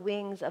under the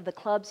wings of the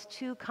club's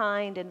two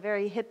kind and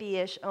very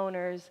hippie-ish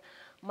owners,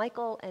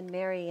 Michael and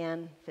Mary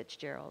Ann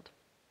Fitzgerald.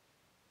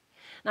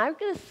 Now, I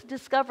just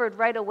discovered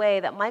right away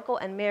that Michael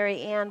and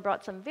Mary Ann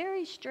brought some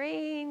very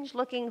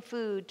strange-looking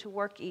food to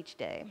work each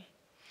day.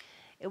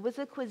 It was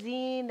a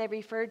cuisine they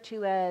referred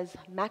to as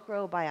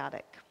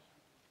macrobiotic.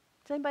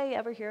 Does anybody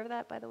ever hear of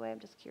that, by the way? I'm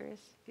just curious.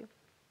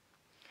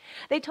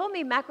 They told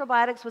me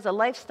macrobiotics was a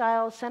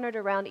lifestyle centered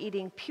around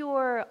eating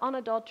pure,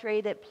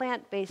 unadulterated,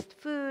 plant-based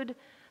food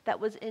that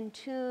was in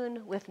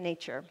tune with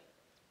nature.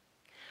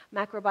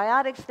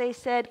 Macrobiotics, they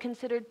said,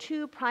 considered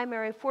two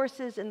primary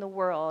forces in the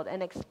world: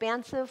 an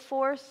expansive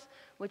force,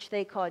 which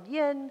they called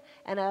yin,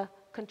 and a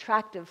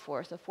contractive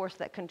force, a force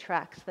that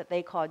contracts, that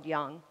they called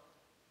yang.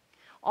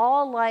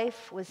 All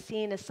life was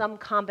seen as some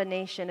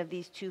combination of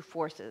these two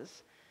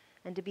forces.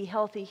 And to be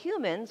healthy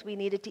humans, we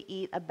needed to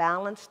eat a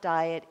balanced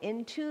diet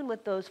in tune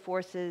with those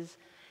forces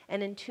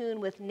and in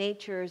tune with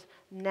nature's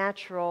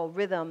natural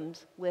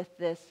rhythms with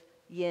this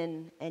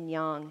yin and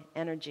yang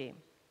energy.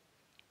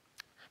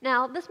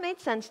 Now, this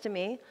made sense to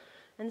me,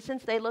 and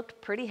since they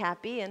looked pretty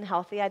happy and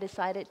healthy, I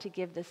decided to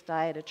give this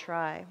diet a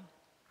try.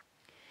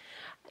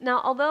 Now,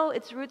 although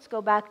its roots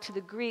go back to the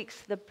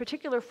Greeks, the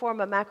particular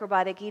form of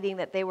macrobiotic eating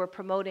that they were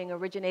promoting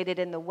originated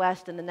in the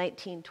West in the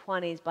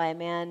 1920s by a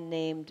man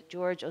named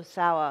George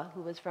Osawa,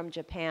 who was from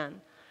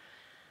Japan.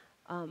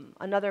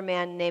 Another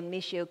man named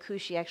Michio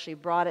Kushi actually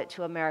brought it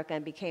to America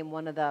and became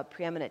one of the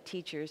preeminent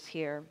teachers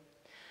here.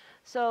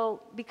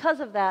 So because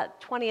of that,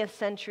 20th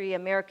century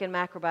American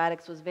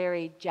macrobiotics was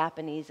very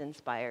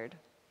Japanese-inspired.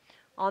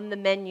 On the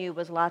menu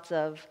was lots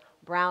of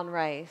brown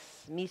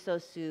rice,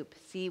 miso soup,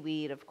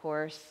 seaweed, of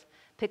course,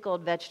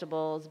 pickled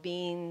vegetables,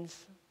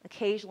 beans,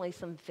 occasionally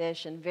some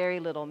fish, and very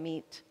little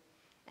meat.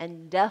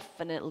 And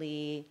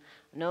definitely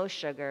no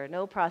sugar,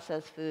 no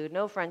processed food,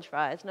 no French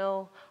fries,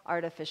 no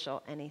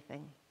artificial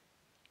anything.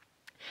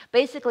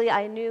 Basically,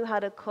 I knew how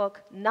to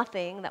cook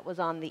nothing that was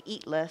on the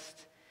eat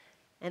list,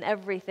 and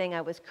everything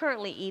I was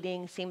currently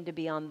eating seemed to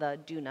be on the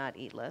do not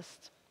eat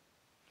list.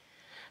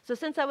 So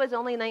since I was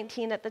only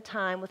 19 at the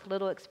time with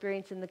little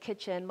experience in the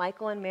kitchen,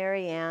 Michael and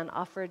Mary Ann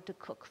offered to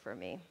cook for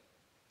me.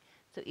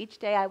 So each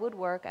day I would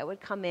work, I would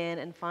come in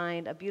and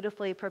find a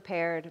beautifully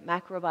prepared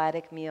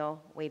macrobiotic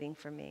meal waiting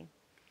for me.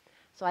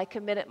 So I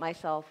committed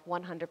myself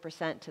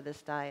 100% to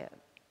this diet.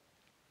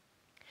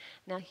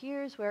 Now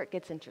here's where it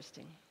gets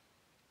interesting.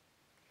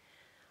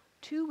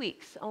 2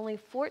 weeks, only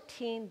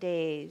 14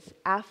 days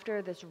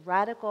after this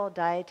radical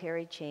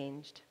dietary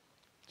change,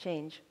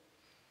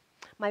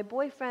 my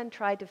boyfriend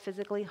tried to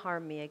physically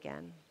harm me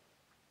again.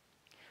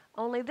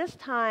 Only this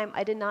time,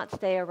 I did not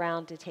stay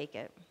around to take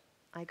it.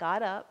 I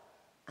got up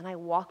and I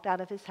walked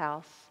out of his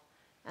house,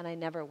 and I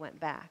never went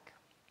back.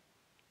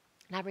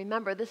 And I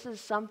remember this is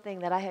something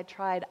that I had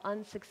tried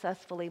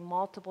unsuccessfully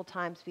multiple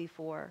times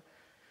before.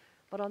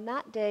 But on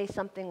that day,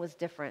 something was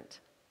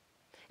different.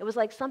 It was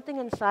like something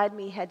inside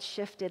me had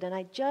shifted, and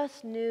I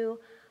just knew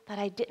that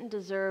I didn't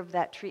deserve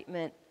that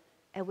treatment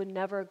and would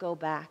never go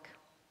back.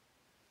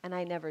 And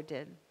I never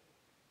did.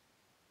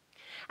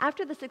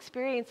 After this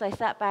experience, I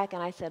sat back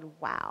and I said,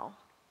 wow,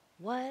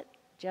 what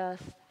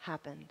just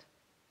happened?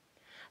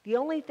 The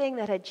only thing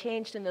that had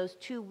changed in those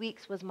 2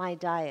 weeks was my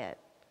diet.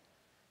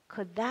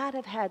 Could that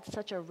have had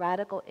such a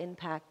radical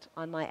impact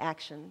on my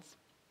actions?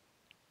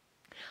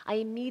 I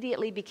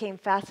immediately became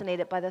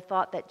fascinated by the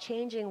thought that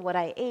changing what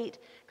I ate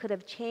could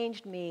have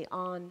changed me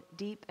on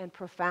deep and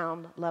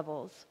profound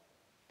levels.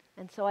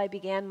 And so I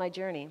began my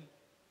journey.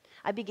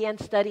 I began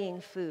studying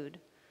food,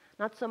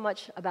 not so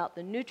much about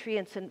the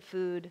nutrients in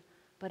food,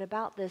 but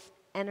about this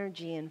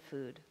energy in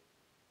food.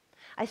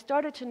 I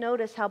started to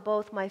notice how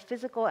both my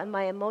physical and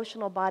my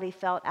emotional body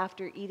felt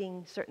after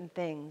eating certain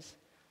things.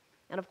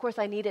 And of course,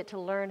 I needed to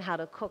learn how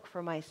to cook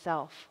for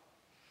myself.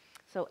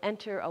 So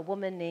enter a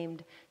woman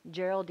named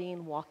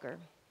Geraldine Walker.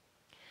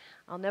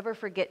 I'll never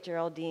forget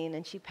Geraldine,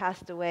 and she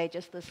passed away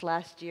just this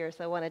last year,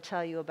 so I want to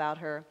tell you about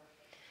her.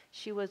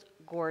 She was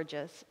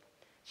gorgeous.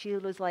 She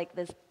was like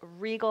this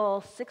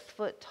regal,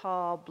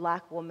 6-foot-tall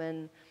black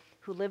woman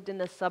who lived in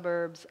the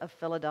suburbs of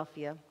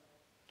Philadelphia.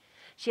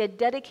 She had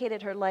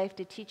dedicated her life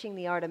to teaching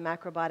the art of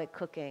macrobiotic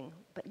cooking,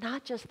 but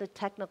not just the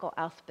technical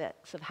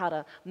aspects of how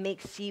to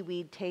make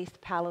seaweed taste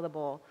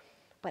palatable,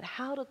 but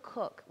how to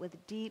cook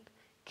with deep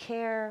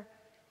care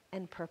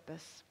and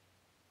purpose.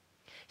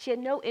 She had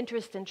no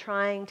interest in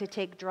trying to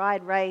take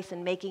dried rice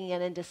and making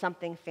it into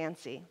something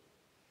fancy.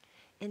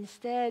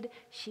 Instead,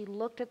 she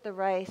looked at the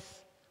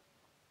rice,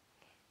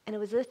 and it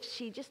was as if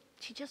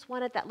she just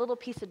wanted that little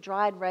piece of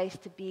dried rice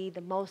to be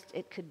the most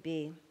it could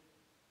be.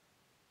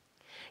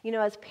 You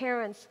know, as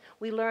parents,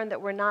 we learn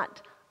that we're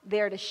not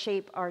there to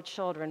shape our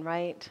children,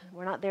 right?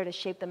 We're not there to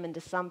shape them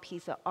into some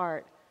piece of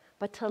art,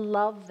 but to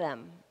love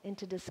them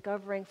into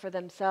discovering for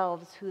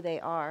themselves who they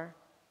are.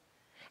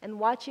 And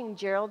watching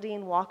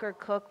Geraldine Walker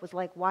cook was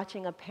like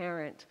watching a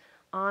parent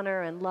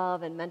honor and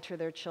love and mentor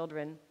their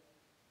children.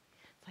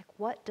 It's like,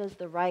 what does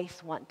the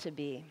rice want to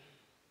be?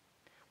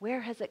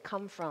 Where has it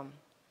come from?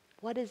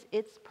 What is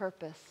its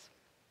purpose?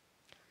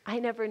 I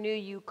never knew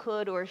you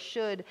could or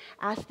should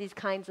ask these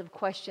kinds of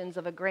questions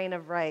of a grain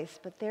of rice,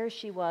 but there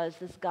she was,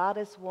 this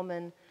goddess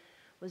woman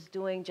was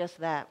doing just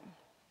that.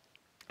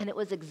 And it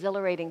was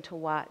exhilarating to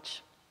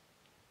watch.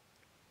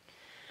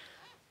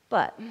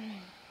 But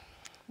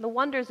the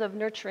wonders of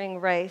nurturing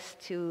rice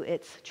to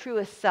its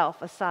truest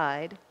self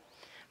aside,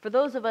 for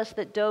those of us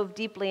that dove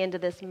deeply into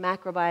this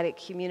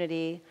macrobiotic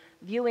community,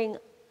 viewing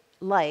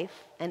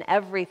life and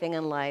everything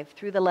in life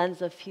through the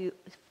lens of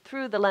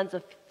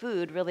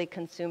food really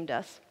consumed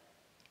us,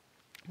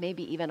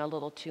 maybe even a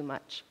little too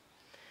much.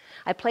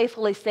 I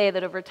playfully say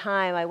that over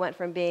time I went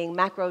from being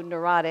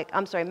macrobiotic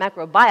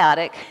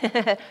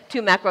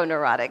to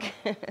macroneurotic.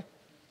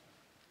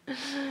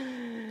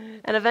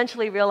 And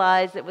eventually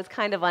realized it was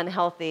kind of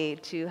unhealthy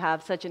to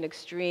have such an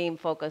extreme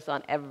focus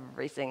on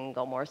every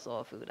single morsel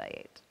of food I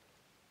ate.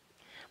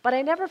 But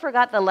I never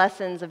forgot the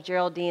lessons of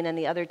Geraldine and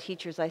the other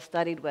teachers I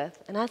studied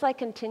with. And as I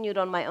continued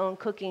on my own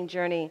cooking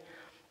journey,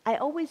 I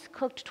always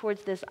cooked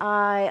towards this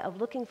eye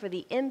of looking for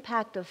the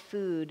impact of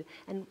food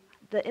and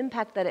the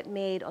impact that it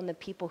made on the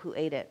people who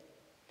ate it.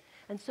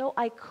 And so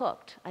I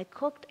cooked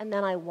and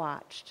then I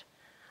watched.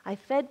 I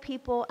fed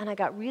people and I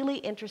got really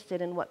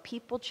interested in what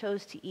people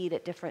chose to eat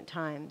at different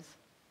times.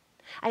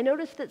 I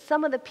noticed that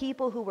some of the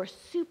people who were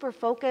super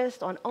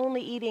focused on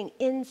only eating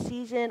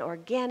in-season,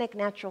 organic,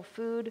 natural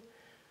food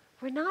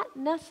were not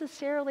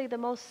necessarily the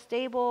most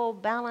stable,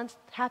 balanced,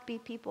 happy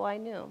people I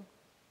knew.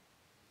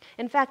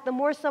 In fact, the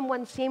more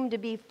someone seemed to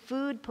be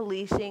food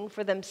policing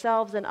for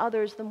themselves and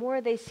others, the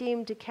more they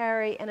seemed to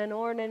carry an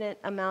inordinate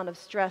amount of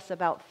stress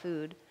about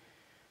food.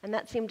 And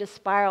that seemed to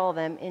spiral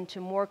them into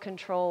more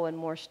control and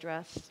more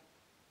stress.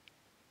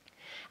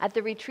 At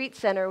the retreat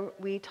center,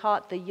 we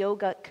taught the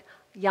yogic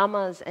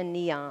yamas and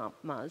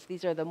niyamas.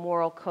 These are the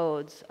moral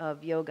codes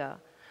of yoga,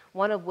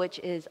 one of which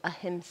is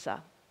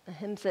ahimsa.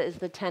 Ahimsa is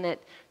the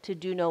tenet to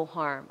do no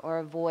harm or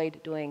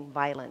avoid doing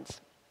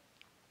violence.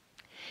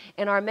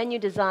 In our menu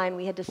design,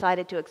 we had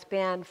decided to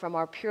expand from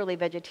our purely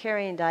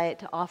vegetarian diet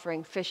to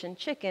offering fish and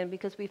chicken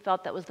because we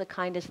felt that was the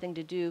kindest thing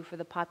to do for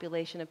the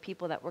population of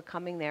people that were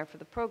coming there for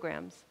the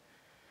programs.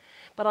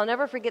 But I'll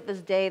never forget this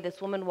day.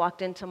 This woman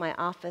walked into my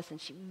office and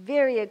she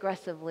very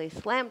aggressively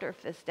slammed her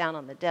fist down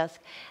on the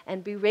desk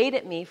and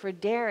berated me for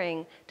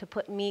daring to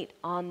put meat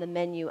on the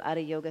menu at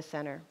a yoga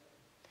center.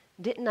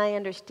 Didn't I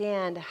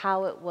understand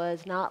how it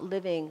was not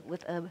living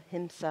with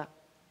ahimsa?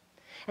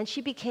 And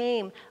she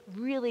became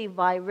really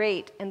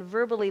irate and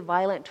verbally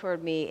violent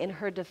toward me in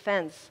her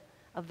defense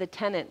of the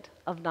tenet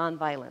of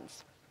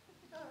nonviolence.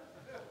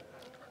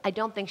 I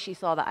don't think she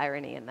saw the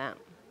irony in that.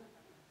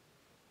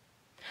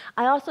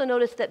 I also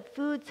noticed that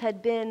foods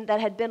that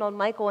had been on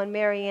Michael and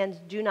Marianne's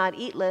do not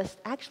eat list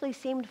actually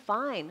seemed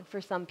fine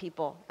for some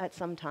people at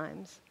some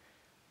times.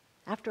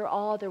 After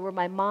all, there were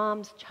my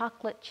mom's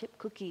chocolate chip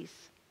cookies.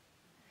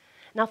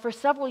 Now, for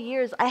several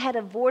years, I had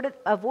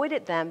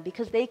avoided them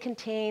because they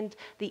contained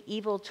the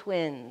evil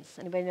twins.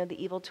 Anybody know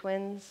the evil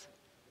twins?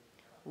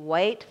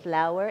 White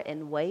flour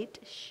and white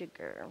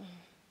sugar.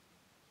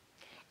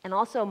 And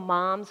also,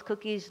 Mom's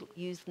cookies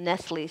used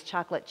Nestle's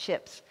chocolate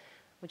chips,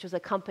 which was a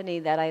company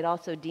that I'd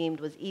also deemed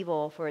was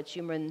evil for its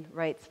human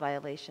rights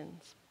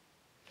violations.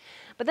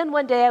 But then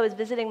one day I was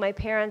visiting my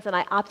parents and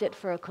I opted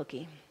for a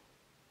cookie.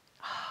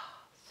 Oh,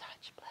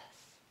 such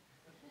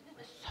bliss. It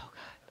was so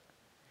good.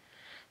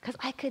 Because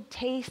I could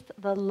taste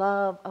the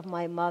love of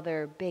my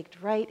mother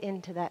baked right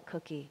into that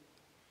cookie.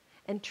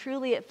 And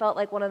truly it felt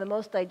like one of the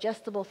most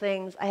digestible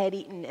things I had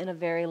eaten in a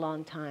very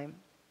long time.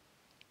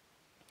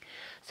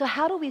 So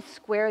how do we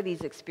square these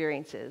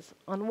experiences?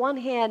 On one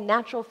hand,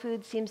 natural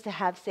food seems to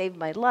have saved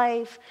my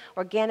life.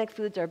 Organic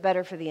foods are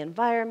better for the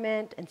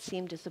environment and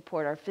seem to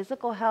support our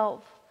physical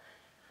health.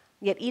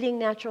 Yet eating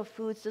natural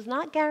foods does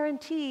not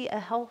guarantee a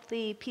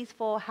healthy,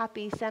 peaceful,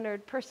 happy,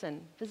 centered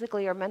person,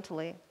 physically or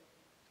mentally.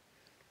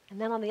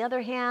 And then on the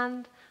other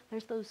hand,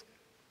 there's those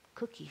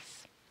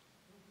cookies.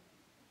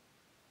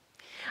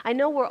 I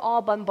know we're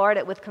all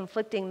bombarded with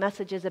conflicting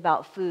messages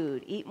about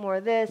food. Eat more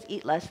of this,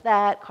 eat less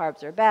that,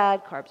 carbs are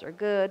bad, carbs are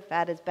good,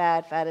 fat is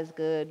bad, fat is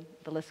good,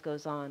 the list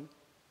goes on.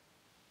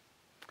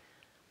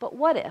 But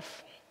what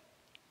if,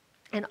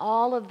 in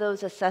all of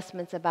those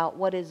assessments about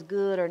what is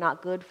good or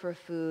not good for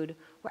food,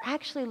 we're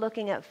actually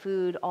looking at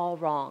food all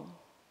wrong,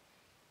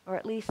 or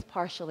at least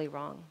partially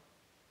wrong?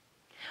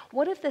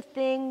 What if the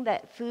thing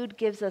that food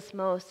gives us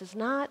most is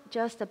not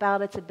just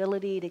about its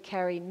ability to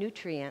carry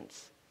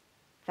nutrients,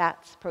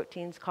 fats,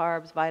 proteins,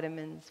 carbs,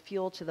 vitamins,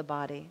 fuel to the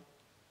body?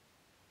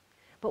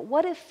 But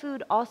what if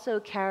food also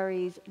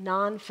carries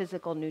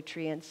non-physical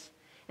nutrients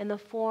in the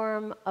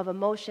form of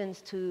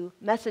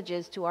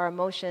messages to our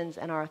emotions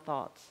and our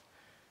thoughts?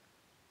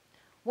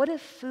 What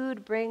if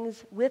food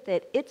brings with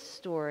it its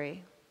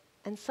story,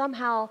 and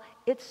somehow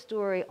its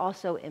story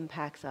also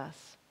impacts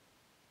us?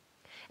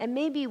 And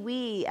maybe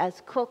we,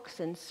 as cooks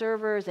and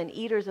servers and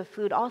eaters of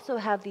food, also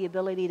have the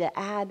ability to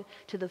add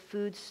to the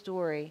food's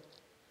story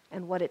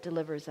and what it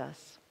delivers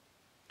us.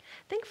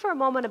 Think for a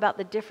moment about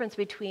the difference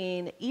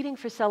between eating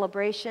for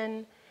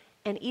celebration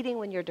and eating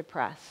when you're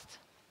depressed,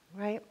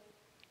 right?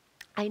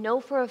 I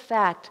know for a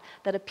fact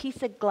that a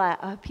piece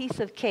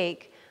of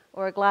cake,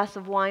 or a glass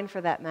of wine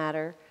for that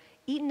matter,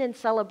 eaten in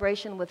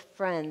celebration with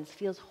friends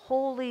feels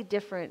wholly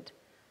different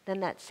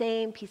than that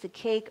same piece of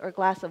cake or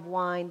glass of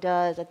wine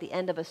does at the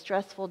end of a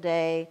stressful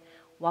day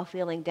while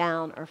feeling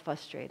down or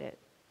frustrated,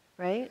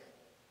 right?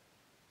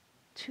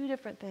 Two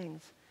different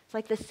things. It's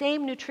like the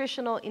same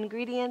nutritional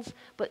ingredients,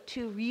 but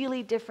two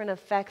really different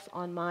effects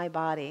on my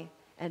body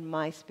and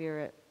my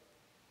spirit.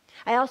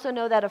 I also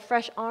know that a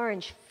fresh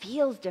orange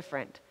feels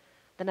different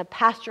than a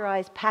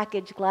pasteurized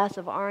packaged glass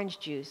of orange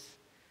juice,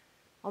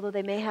 although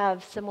they may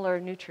have similar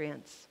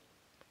nutrients,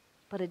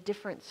 but a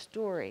different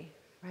story,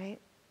 right?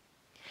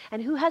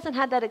 And who hasn't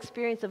had that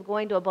experience of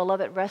going to a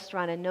beloved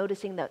restaurant and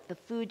noticing that the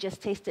food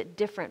just tasted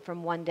different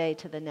from one day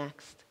to the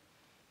next?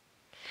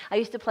 I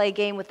used to play a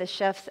game with the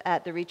chefs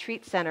at the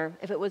retreat center.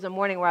 If it was a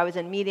morning where I was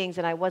in meetings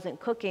and I wasn't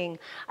cooking,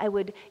 I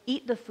would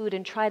eat the food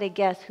and try to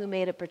guess who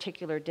made a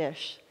particular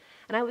dish.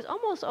 And I was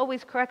almost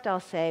always correct, I'll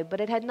say,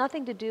 but it had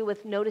nothing to do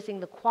with noticing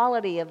the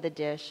quality of the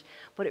dish,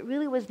 but it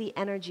really was the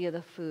energy of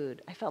the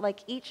food. I felt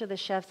like each of the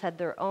chefs had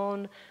their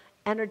own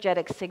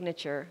energetic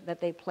signature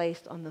that they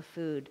placed on the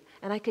food,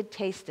 and I could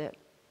taste it.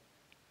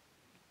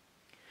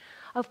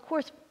 Of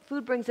course,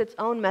 food brings its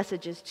own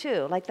messages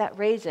too, like that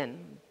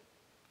raisin.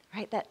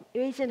 Right, that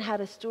raisin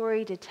had a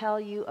story to tell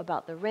you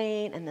about the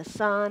rain and the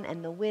sun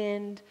and the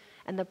wind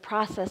and the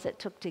process it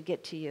took to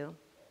get to you.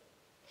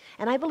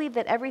 And I believe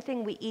that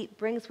everything we eat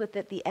brings with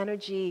it the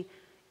energy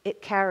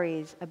it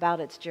carries about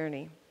its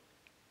journey.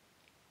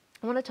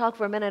 I want to talk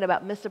for a minute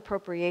about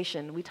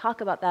misappropriation. We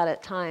talk about that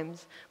at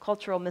times,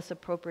 cultural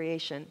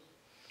misappropriation.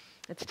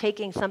 It's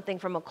taking something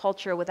from a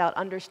culture without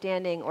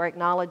understanding or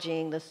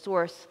acknowledging the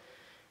source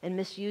and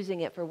misusing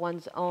it for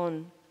one's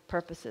own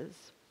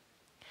purposes.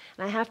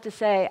 And I have to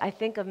say, I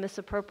think of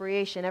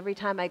misappropriation every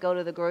time I go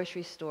to the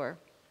grocery store.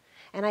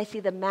 And I see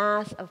the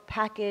mass of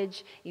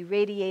packaged,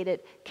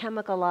 irradiated,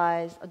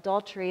 chemicalized,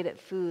 adulterated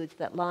foods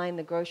that line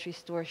the grocery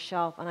store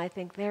shelf. And I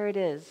think, there it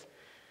is,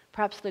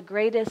 perhaps the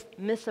greatest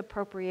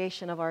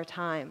misappropriation of our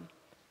time.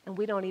 And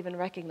we don't even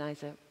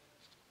recognize it.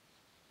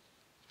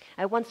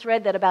 I once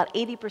read that about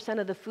 80%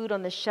 of the food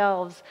on the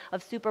shelves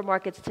of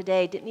supermarkets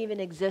today didn't even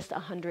exist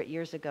 100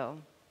 years ago.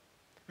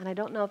 And I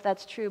don't know if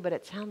that's true, but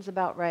it sounds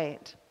about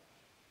right.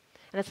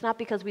 And it's not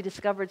because we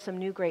discovered some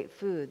new great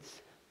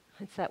foods.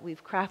 It's that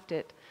we've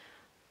crafted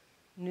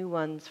new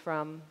ones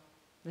from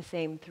the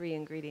same 3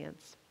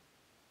 ingredients.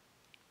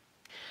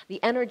 The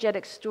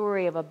energetic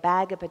story of a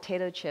bag of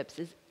potato chips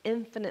is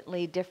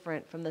infinitely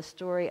different from the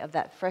story of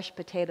that fresh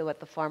potato at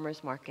the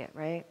farmer's market,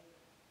 right?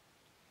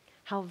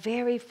 How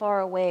very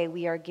far away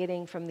we are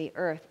getting from the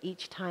earth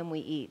each time we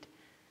eat.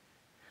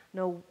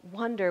 No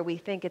wonder we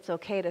think it's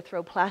okay to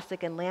throw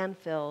plastic in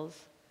landfills.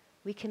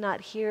 We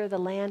cannot hear the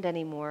land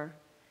anymore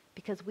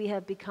because we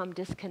have become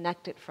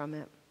disconnected from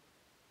it.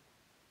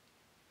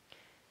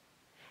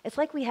 It's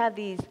like we have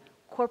these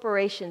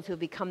corporations who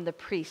become the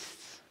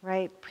priests,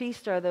 right?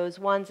 Priests are those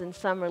ones in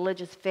some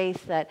religious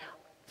faith that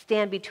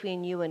stand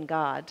between you and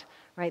God,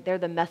 right? They're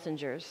the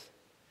messengers.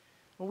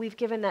 Well, we've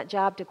given that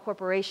job to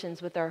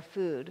corporations with our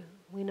food.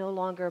 We no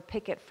longer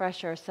pick it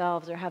fresh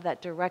ourselves or have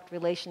that direct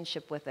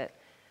relationship with it.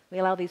 We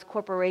allow these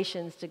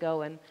corporations to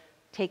go and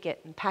take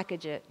it and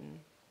package it and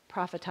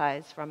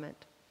profitize from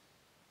it.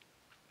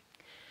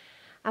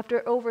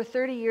 After over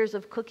 30 years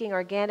of cooking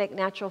organic,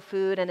 natural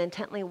food and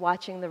intently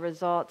watching the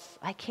results,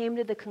 I came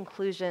to the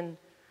conclusion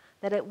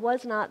that it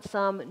was not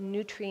some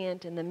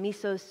nutrient in the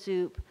miso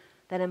soup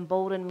that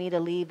emboldened me to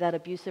leave that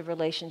abusive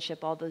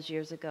relationship all those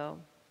years ago.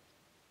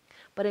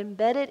 But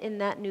embedded in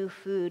that new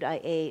food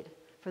I ate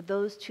for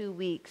those 2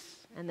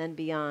 weeks and then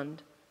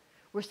beyond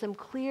were some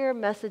clear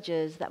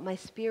messages that my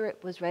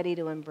spirit was ready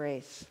to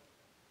embrace.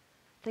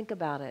 Think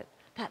about it.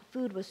 That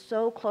food was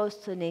so close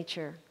to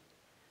nature.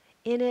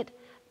 In it,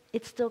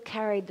 it still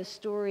carried the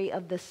story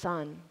of the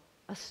sun,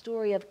 a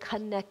story of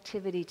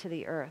connectivity to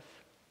the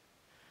earth.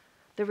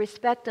 The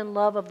respect and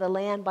love of the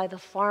land by the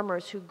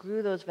farmers who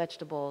grew those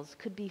vegetables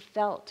could be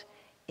felt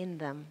in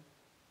them.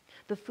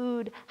 The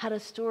food had a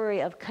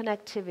story of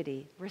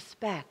connectivity,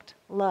 respect,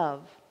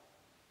 love.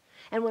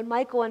 And when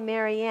Michael and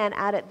Marianne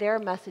added their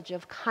message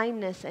of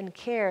kindness and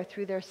care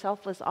through their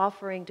selfless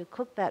offering to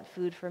cook that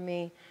food for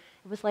me,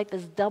 it was like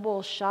this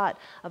double shot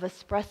of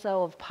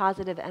espresso of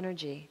positive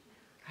energy,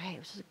 right? It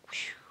was just like,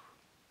 whew.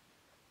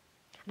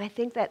 And I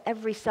think that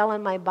every cell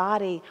in my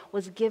body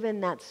was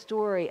given that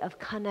story of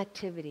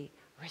connectivity,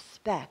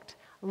 respect,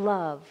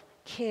 love,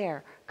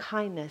 care,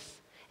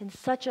 kindness, in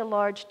such a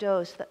large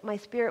dose that my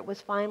spirit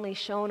was finally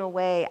shown a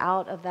way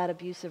out of that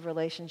abusive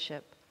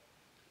relationship.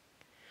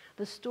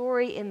 The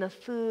story in the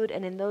food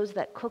and in those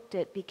that cooked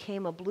it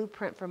became a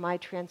blueprint for my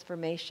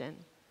transformation.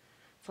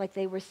 It's like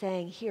they were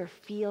saying, here,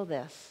 feel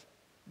this,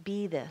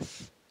 be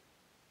this.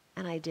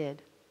 And I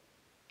did.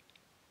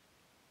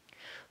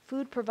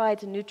 Food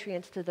provides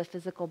nutrients to the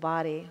physical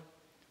body,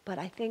 but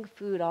I think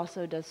food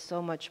also does so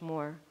much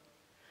more.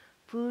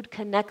 Food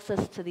connects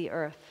us to the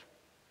earth.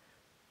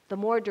 The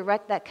more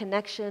direct that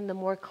connection, the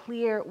more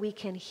clear we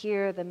can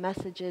hear the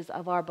messages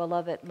of our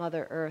beloved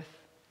Mother Earth,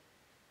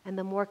 and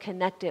the more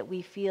connected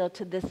we feel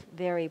to this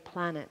very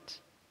planet.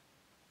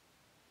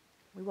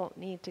 We won't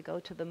need to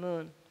go to the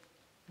moon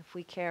if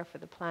we care for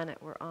the planet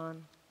we're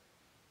on.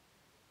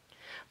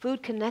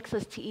 Food connects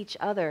us to each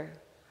other.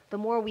 The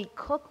more we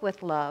cook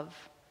with love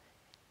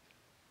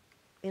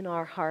in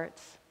our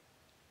hearts,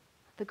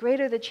 the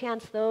greater the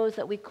chance those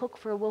that we cook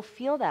for will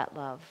feel that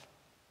love.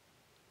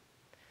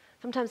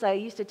 Sometimes I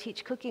used to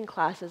teach cooking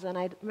classes, and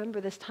I remember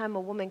this time a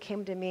woman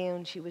came to me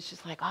and she was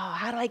just like, oh,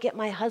 how do I get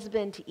my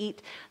husband to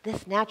eat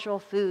this natural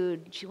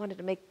food? She wanted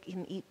to make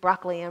him eat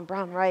broccoli and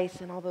brown rice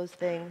and all those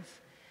things.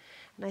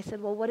 And I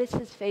said, well, what is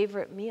his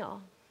favorite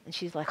meal? And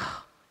she's like,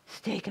 oh,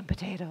 steak and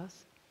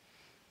potatoes.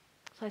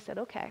 So I said,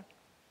 okay.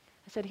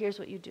 I said, here's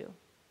what you do.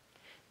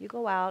 You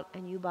go out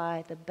and you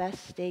buy the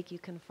best steak you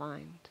can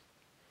find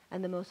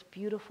and the most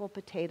beautiful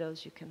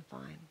potatoes you can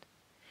find.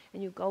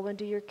 And you go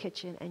into your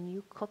kitchen and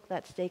you cook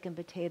that steak and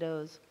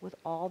potatoes with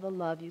all the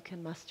love you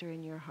can muster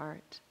in your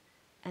heart.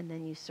 And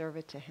then you serve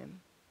it to him.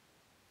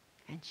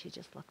 And she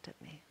just looked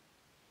at me.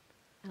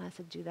 And I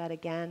said, do that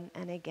again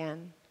and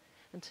again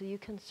until you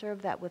can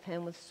serve that with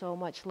him with so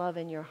much love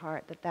in your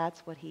heart that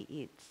that's what he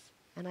eats.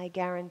 And I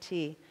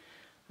guarantee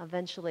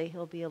eventually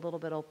he'll be a little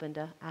bit open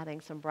to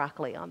adding some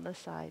broccoli on the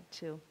side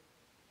too.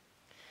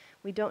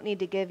 We don't need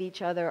to give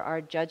each other our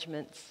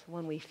judgments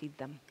when we feed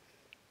them.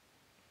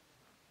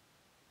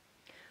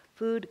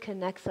 Food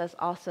connects us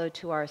also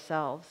to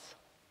ourselves.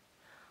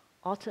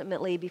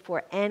 Ultimately,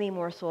 before any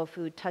morsel of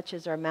food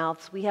touches our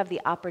mouths, we have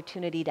the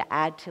opportunity to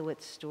add to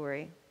its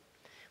story.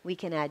 We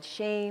can add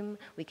shame,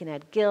 we can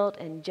add guilt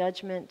and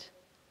judgment,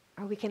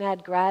 or we can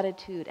add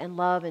gratitude and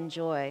love and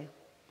joy.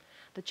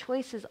 The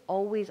choice is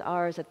always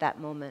ours at that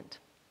moment.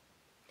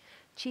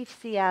 Chief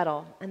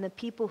Seattle and the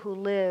people who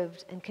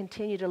lived and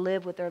continue to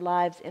live with their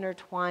lives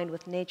intertwined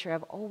with nature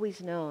have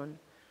always known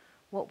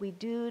what we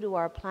do to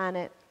our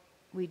planet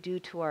we do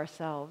to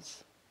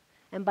ourselves.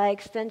 And by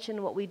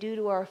extension, what we do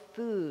to our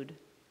food,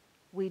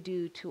 we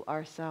do to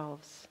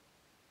ourselves.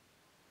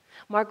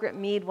 Margaret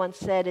Mead once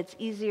said, "It's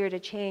easier to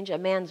change a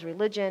man's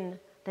religion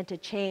than to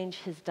change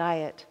his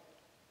diet."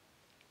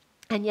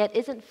 And yet,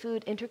 isn't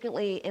food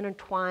intricately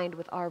intertwined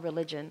with our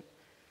religion?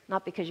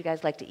 Not because you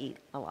guys like to eat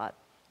a lot.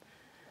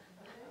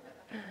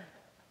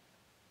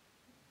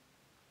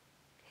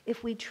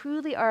 If we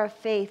truly are a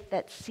faith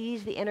that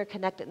sees the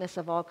interconnectedness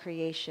of all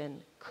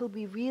creation, could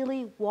we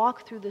really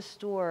walk through the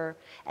store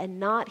and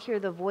not hear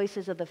the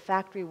voices of the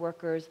factory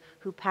workers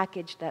who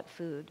packaged that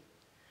food?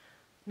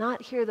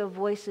 Not hear the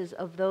voices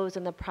of those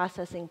in the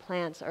processing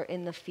plants or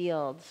in the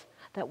fields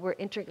that were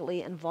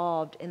intricately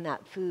involved in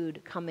that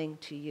food coming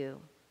to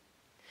you?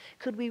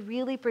 Could we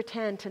really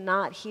pretend to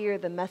not hear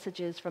the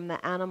messages from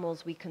the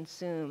animals we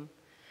consume,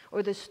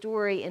 or the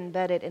story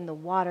embedded in the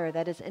water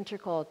that is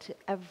integral to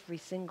every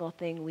single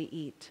thing we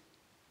eat?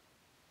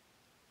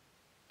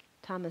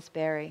 Thomas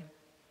Berry.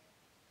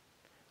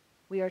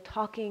 We are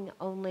talking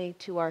only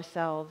to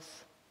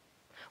ourselves.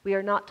 We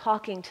are not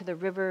talking to the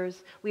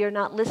rivers. We are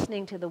not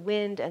listening to the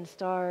wind and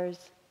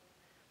stars.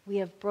 We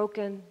have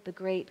broken the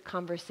great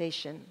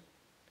conversation.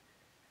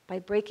 By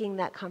breaking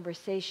that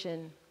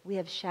conversation, we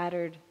have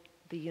shattered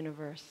the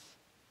universe.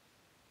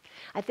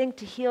 I think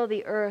to heal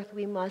the earth,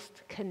 we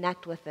must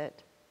connect with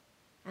it.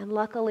 And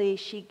luckily,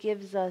 she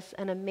gives us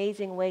an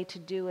amazing way to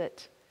do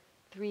it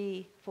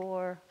 3,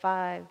 4,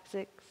 5,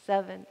 6,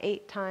 7,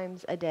 8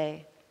 times a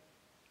day.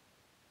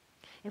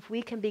 If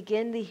we can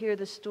begin to hear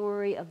the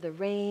story of the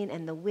rain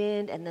and the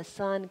wind and the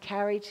sun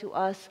carried to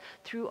us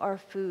through our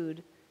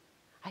food,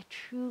 I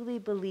truly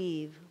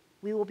believe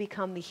we will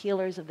become the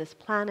healers of this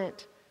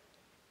planet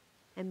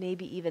and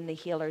maybe even the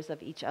healers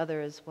of each other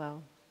as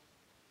well.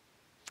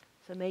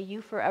 So may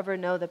you forever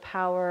know the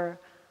power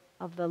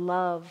of the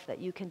love that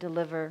you can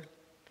deliver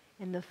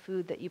in the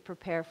food that you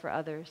prepare for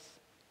others.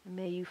 And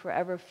may you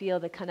forever feel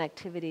the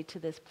connectivity to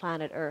this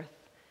planet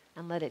Earth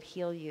and let it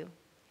heal you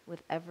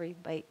with every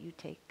bite you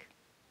take.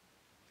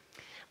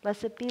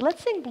 Blessed be.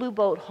 Let's sing Blue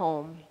Boat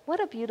Home. What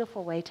a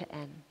beautiful way to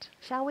end,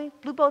 shall we?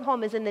 Blue Boat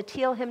Home is in the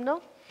teal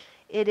hymnal.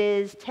 It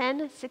is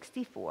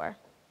 1064.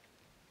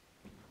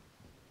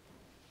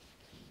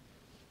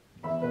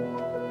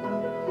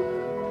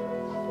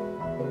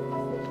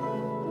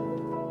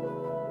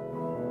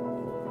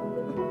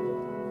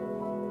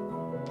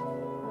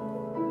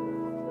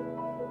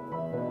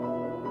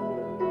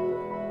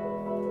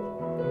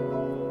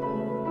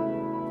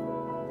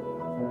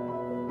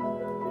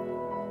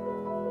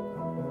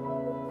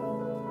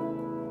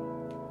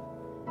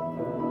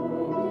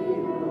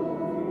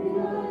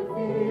 I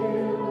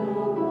feel no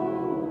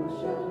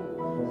ocean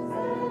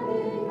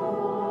standing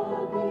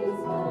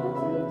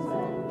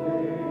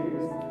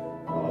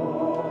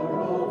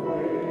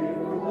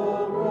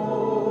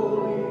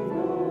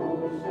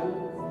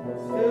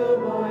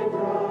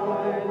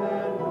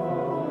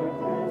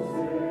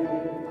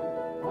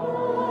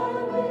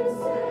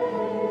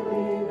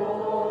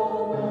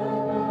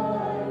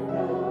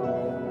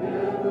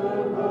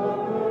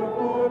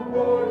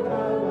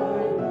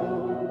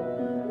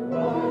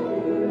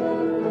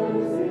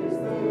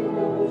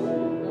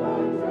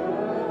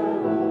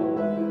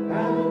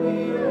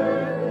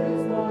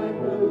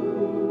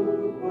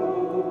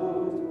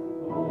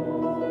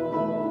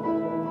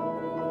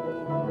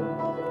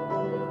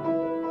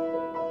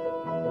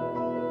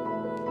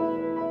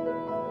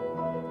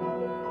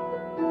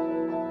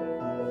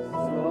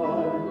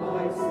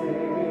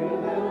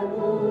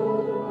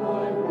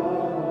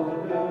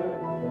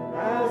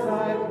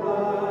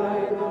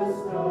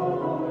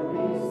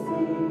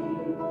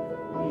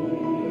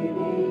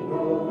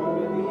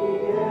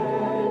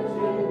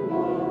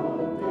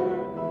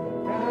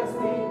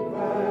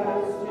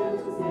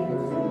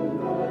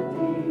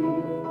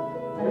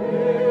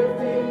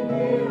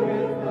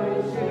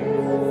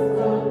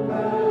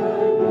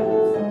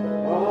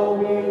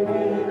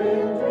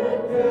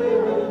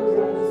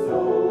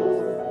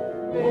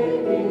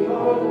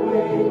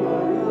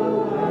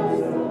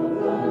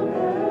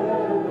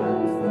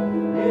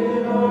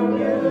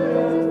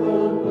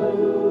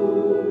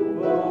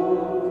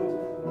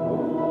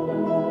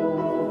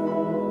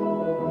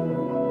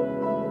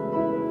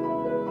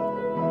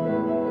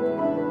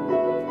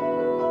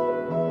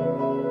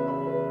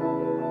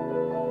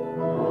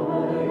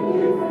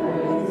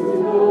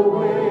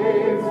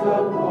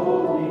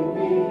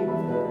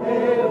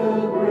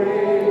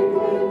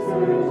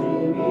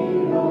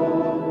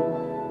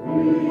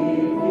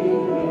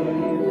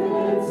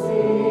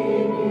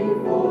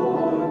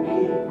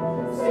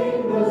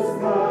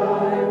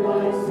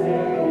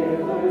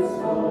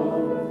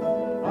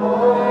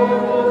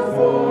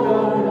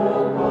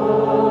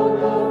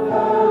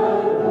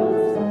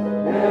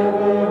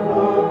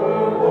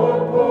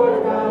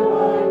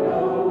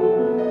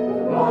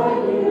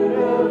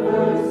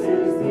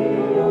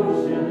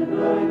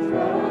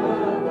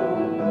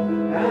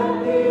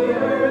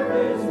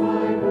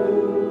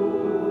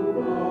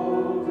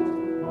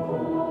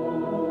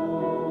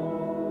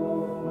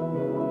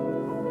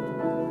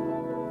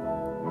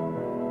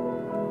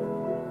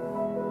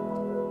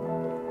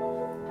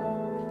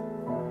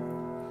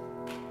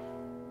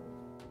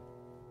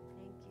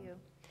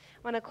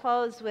I want to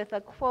close with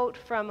a quote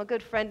from a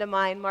good friend of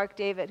mine, Mark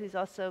David, who's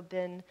also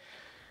been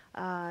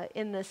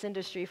in this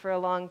industry for a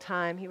long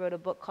time. He wrote a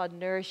book called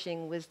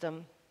Nourishing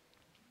Wisdom.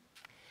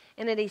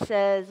 In it he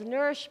says,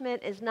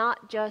 nourishment is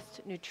not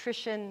just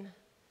nutrition.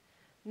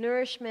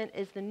 Nourishment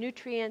is the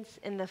nutrients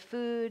in the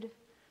food,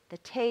 the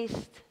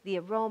taste, the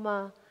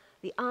aroma,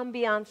 the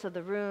ambiance of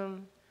the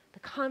room, the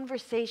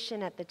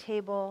conversation at the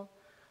table,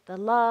 the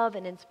love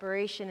and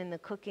inspiration in the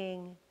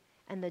cooking,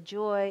 and the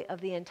joy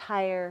of the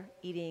entire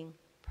eating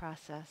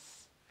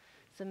process.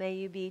 So may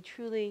you be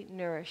truly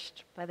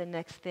nourished by the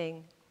next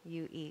thing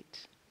you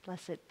eat.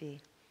 Blessed be.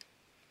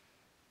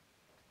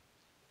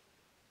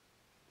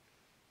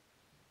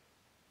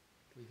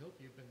 We hope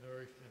you've been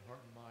nourished in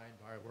heart and mind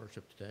by our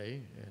worship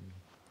today, and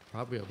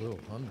probably a little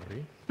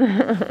hungry.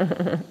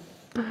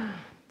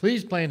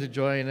 Please plan to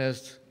join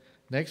us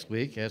next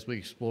week as we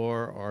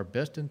explore our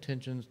best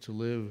intentions to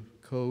live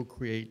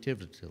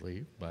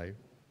co-creatively by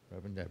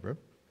Reverend Deborah.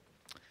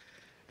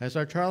 As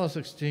our trial is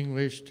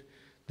extinguished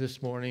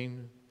this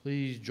morning,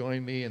 please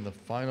join me in the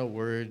final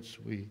words.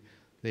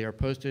 They are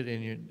posted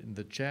in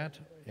the chat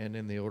and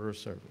in the order of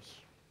service.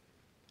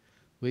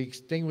 We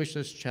extinguish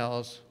this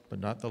chalice, but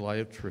not the light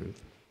of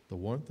truth, the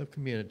warmth of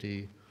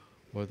community,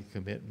 or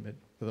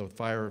the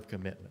fire of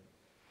commitment.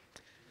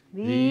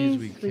 These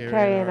we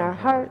carry in our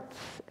hearts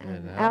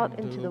and out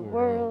into the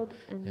world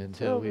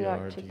until we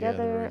are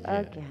together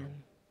again.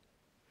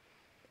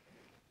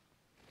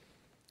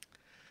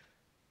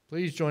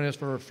 Please join us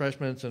for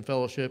refreshments and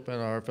fellowship in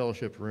our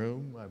fellowship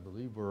room. I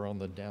believe we're on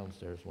the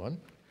downstairs one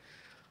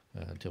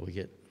until we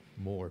get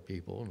more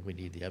people, and we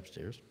need the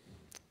upstairs.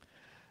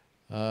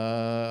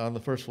 On the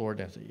first floor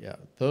downstairs, yeah.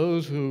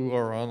 Those who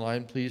are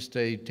online, please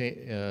stay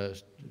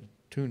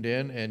tuned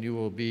in, and you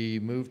will be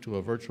moved to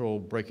a virtual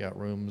breakout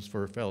rooms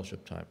for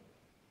fellowship time.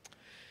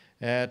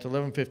 At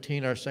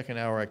 11:15, our second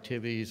hour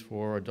activities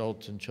for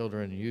adults and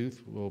children and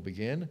youth will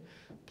begin.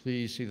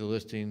 Please see the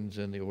listings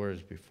and the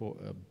orders before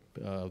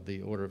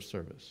the order of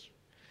service.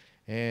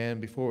 And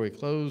before we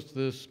close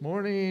this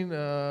morning,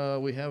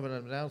 we have an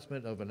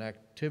announcement of an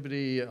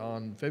activity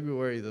on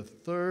February the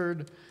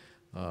 3rd.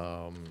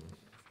 I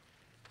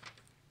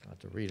have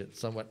to read it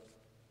somewhat.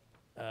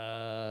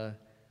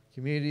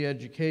 Community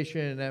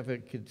education and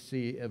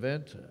advocacy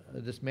event,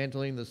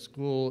 dismantling the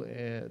school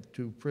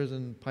to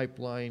prison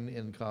pipeline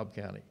in Cobb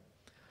County.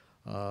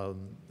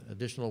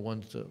 Additional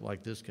ones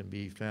like this can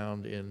be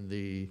found in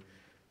the,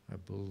 I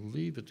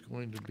believe it's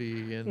going to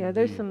be in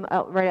there's some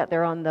right out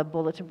there on the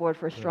bulletin board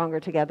for Stronger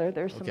Together.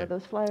 There's some of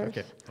those flyers.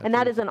 Okay. And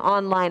that is an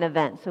online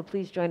event, so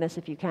please join us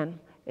if you can.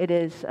 It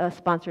is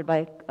sponsored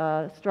by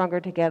Stronger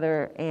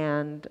Together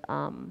and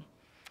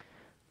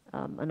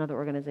another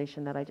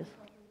organization that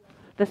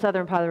the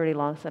Southern Poverty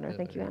Law Center.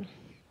 Thank you, Ann.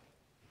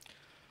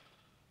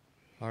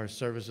 Our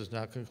service is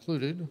now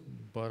concluded,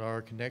 but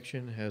our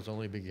connection has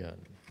only begun.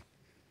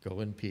 Go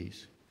in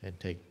peace and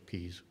take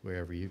peace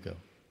wherever you go.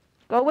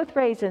 Go with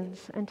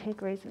raisins and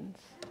take raisins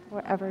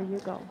wherever you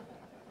go.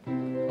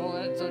 Oh,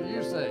 that's what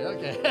you say.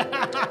 Okay.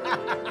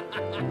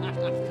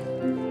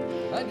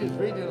 I just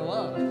read it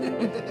along.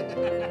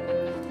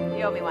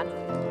 You owe me one.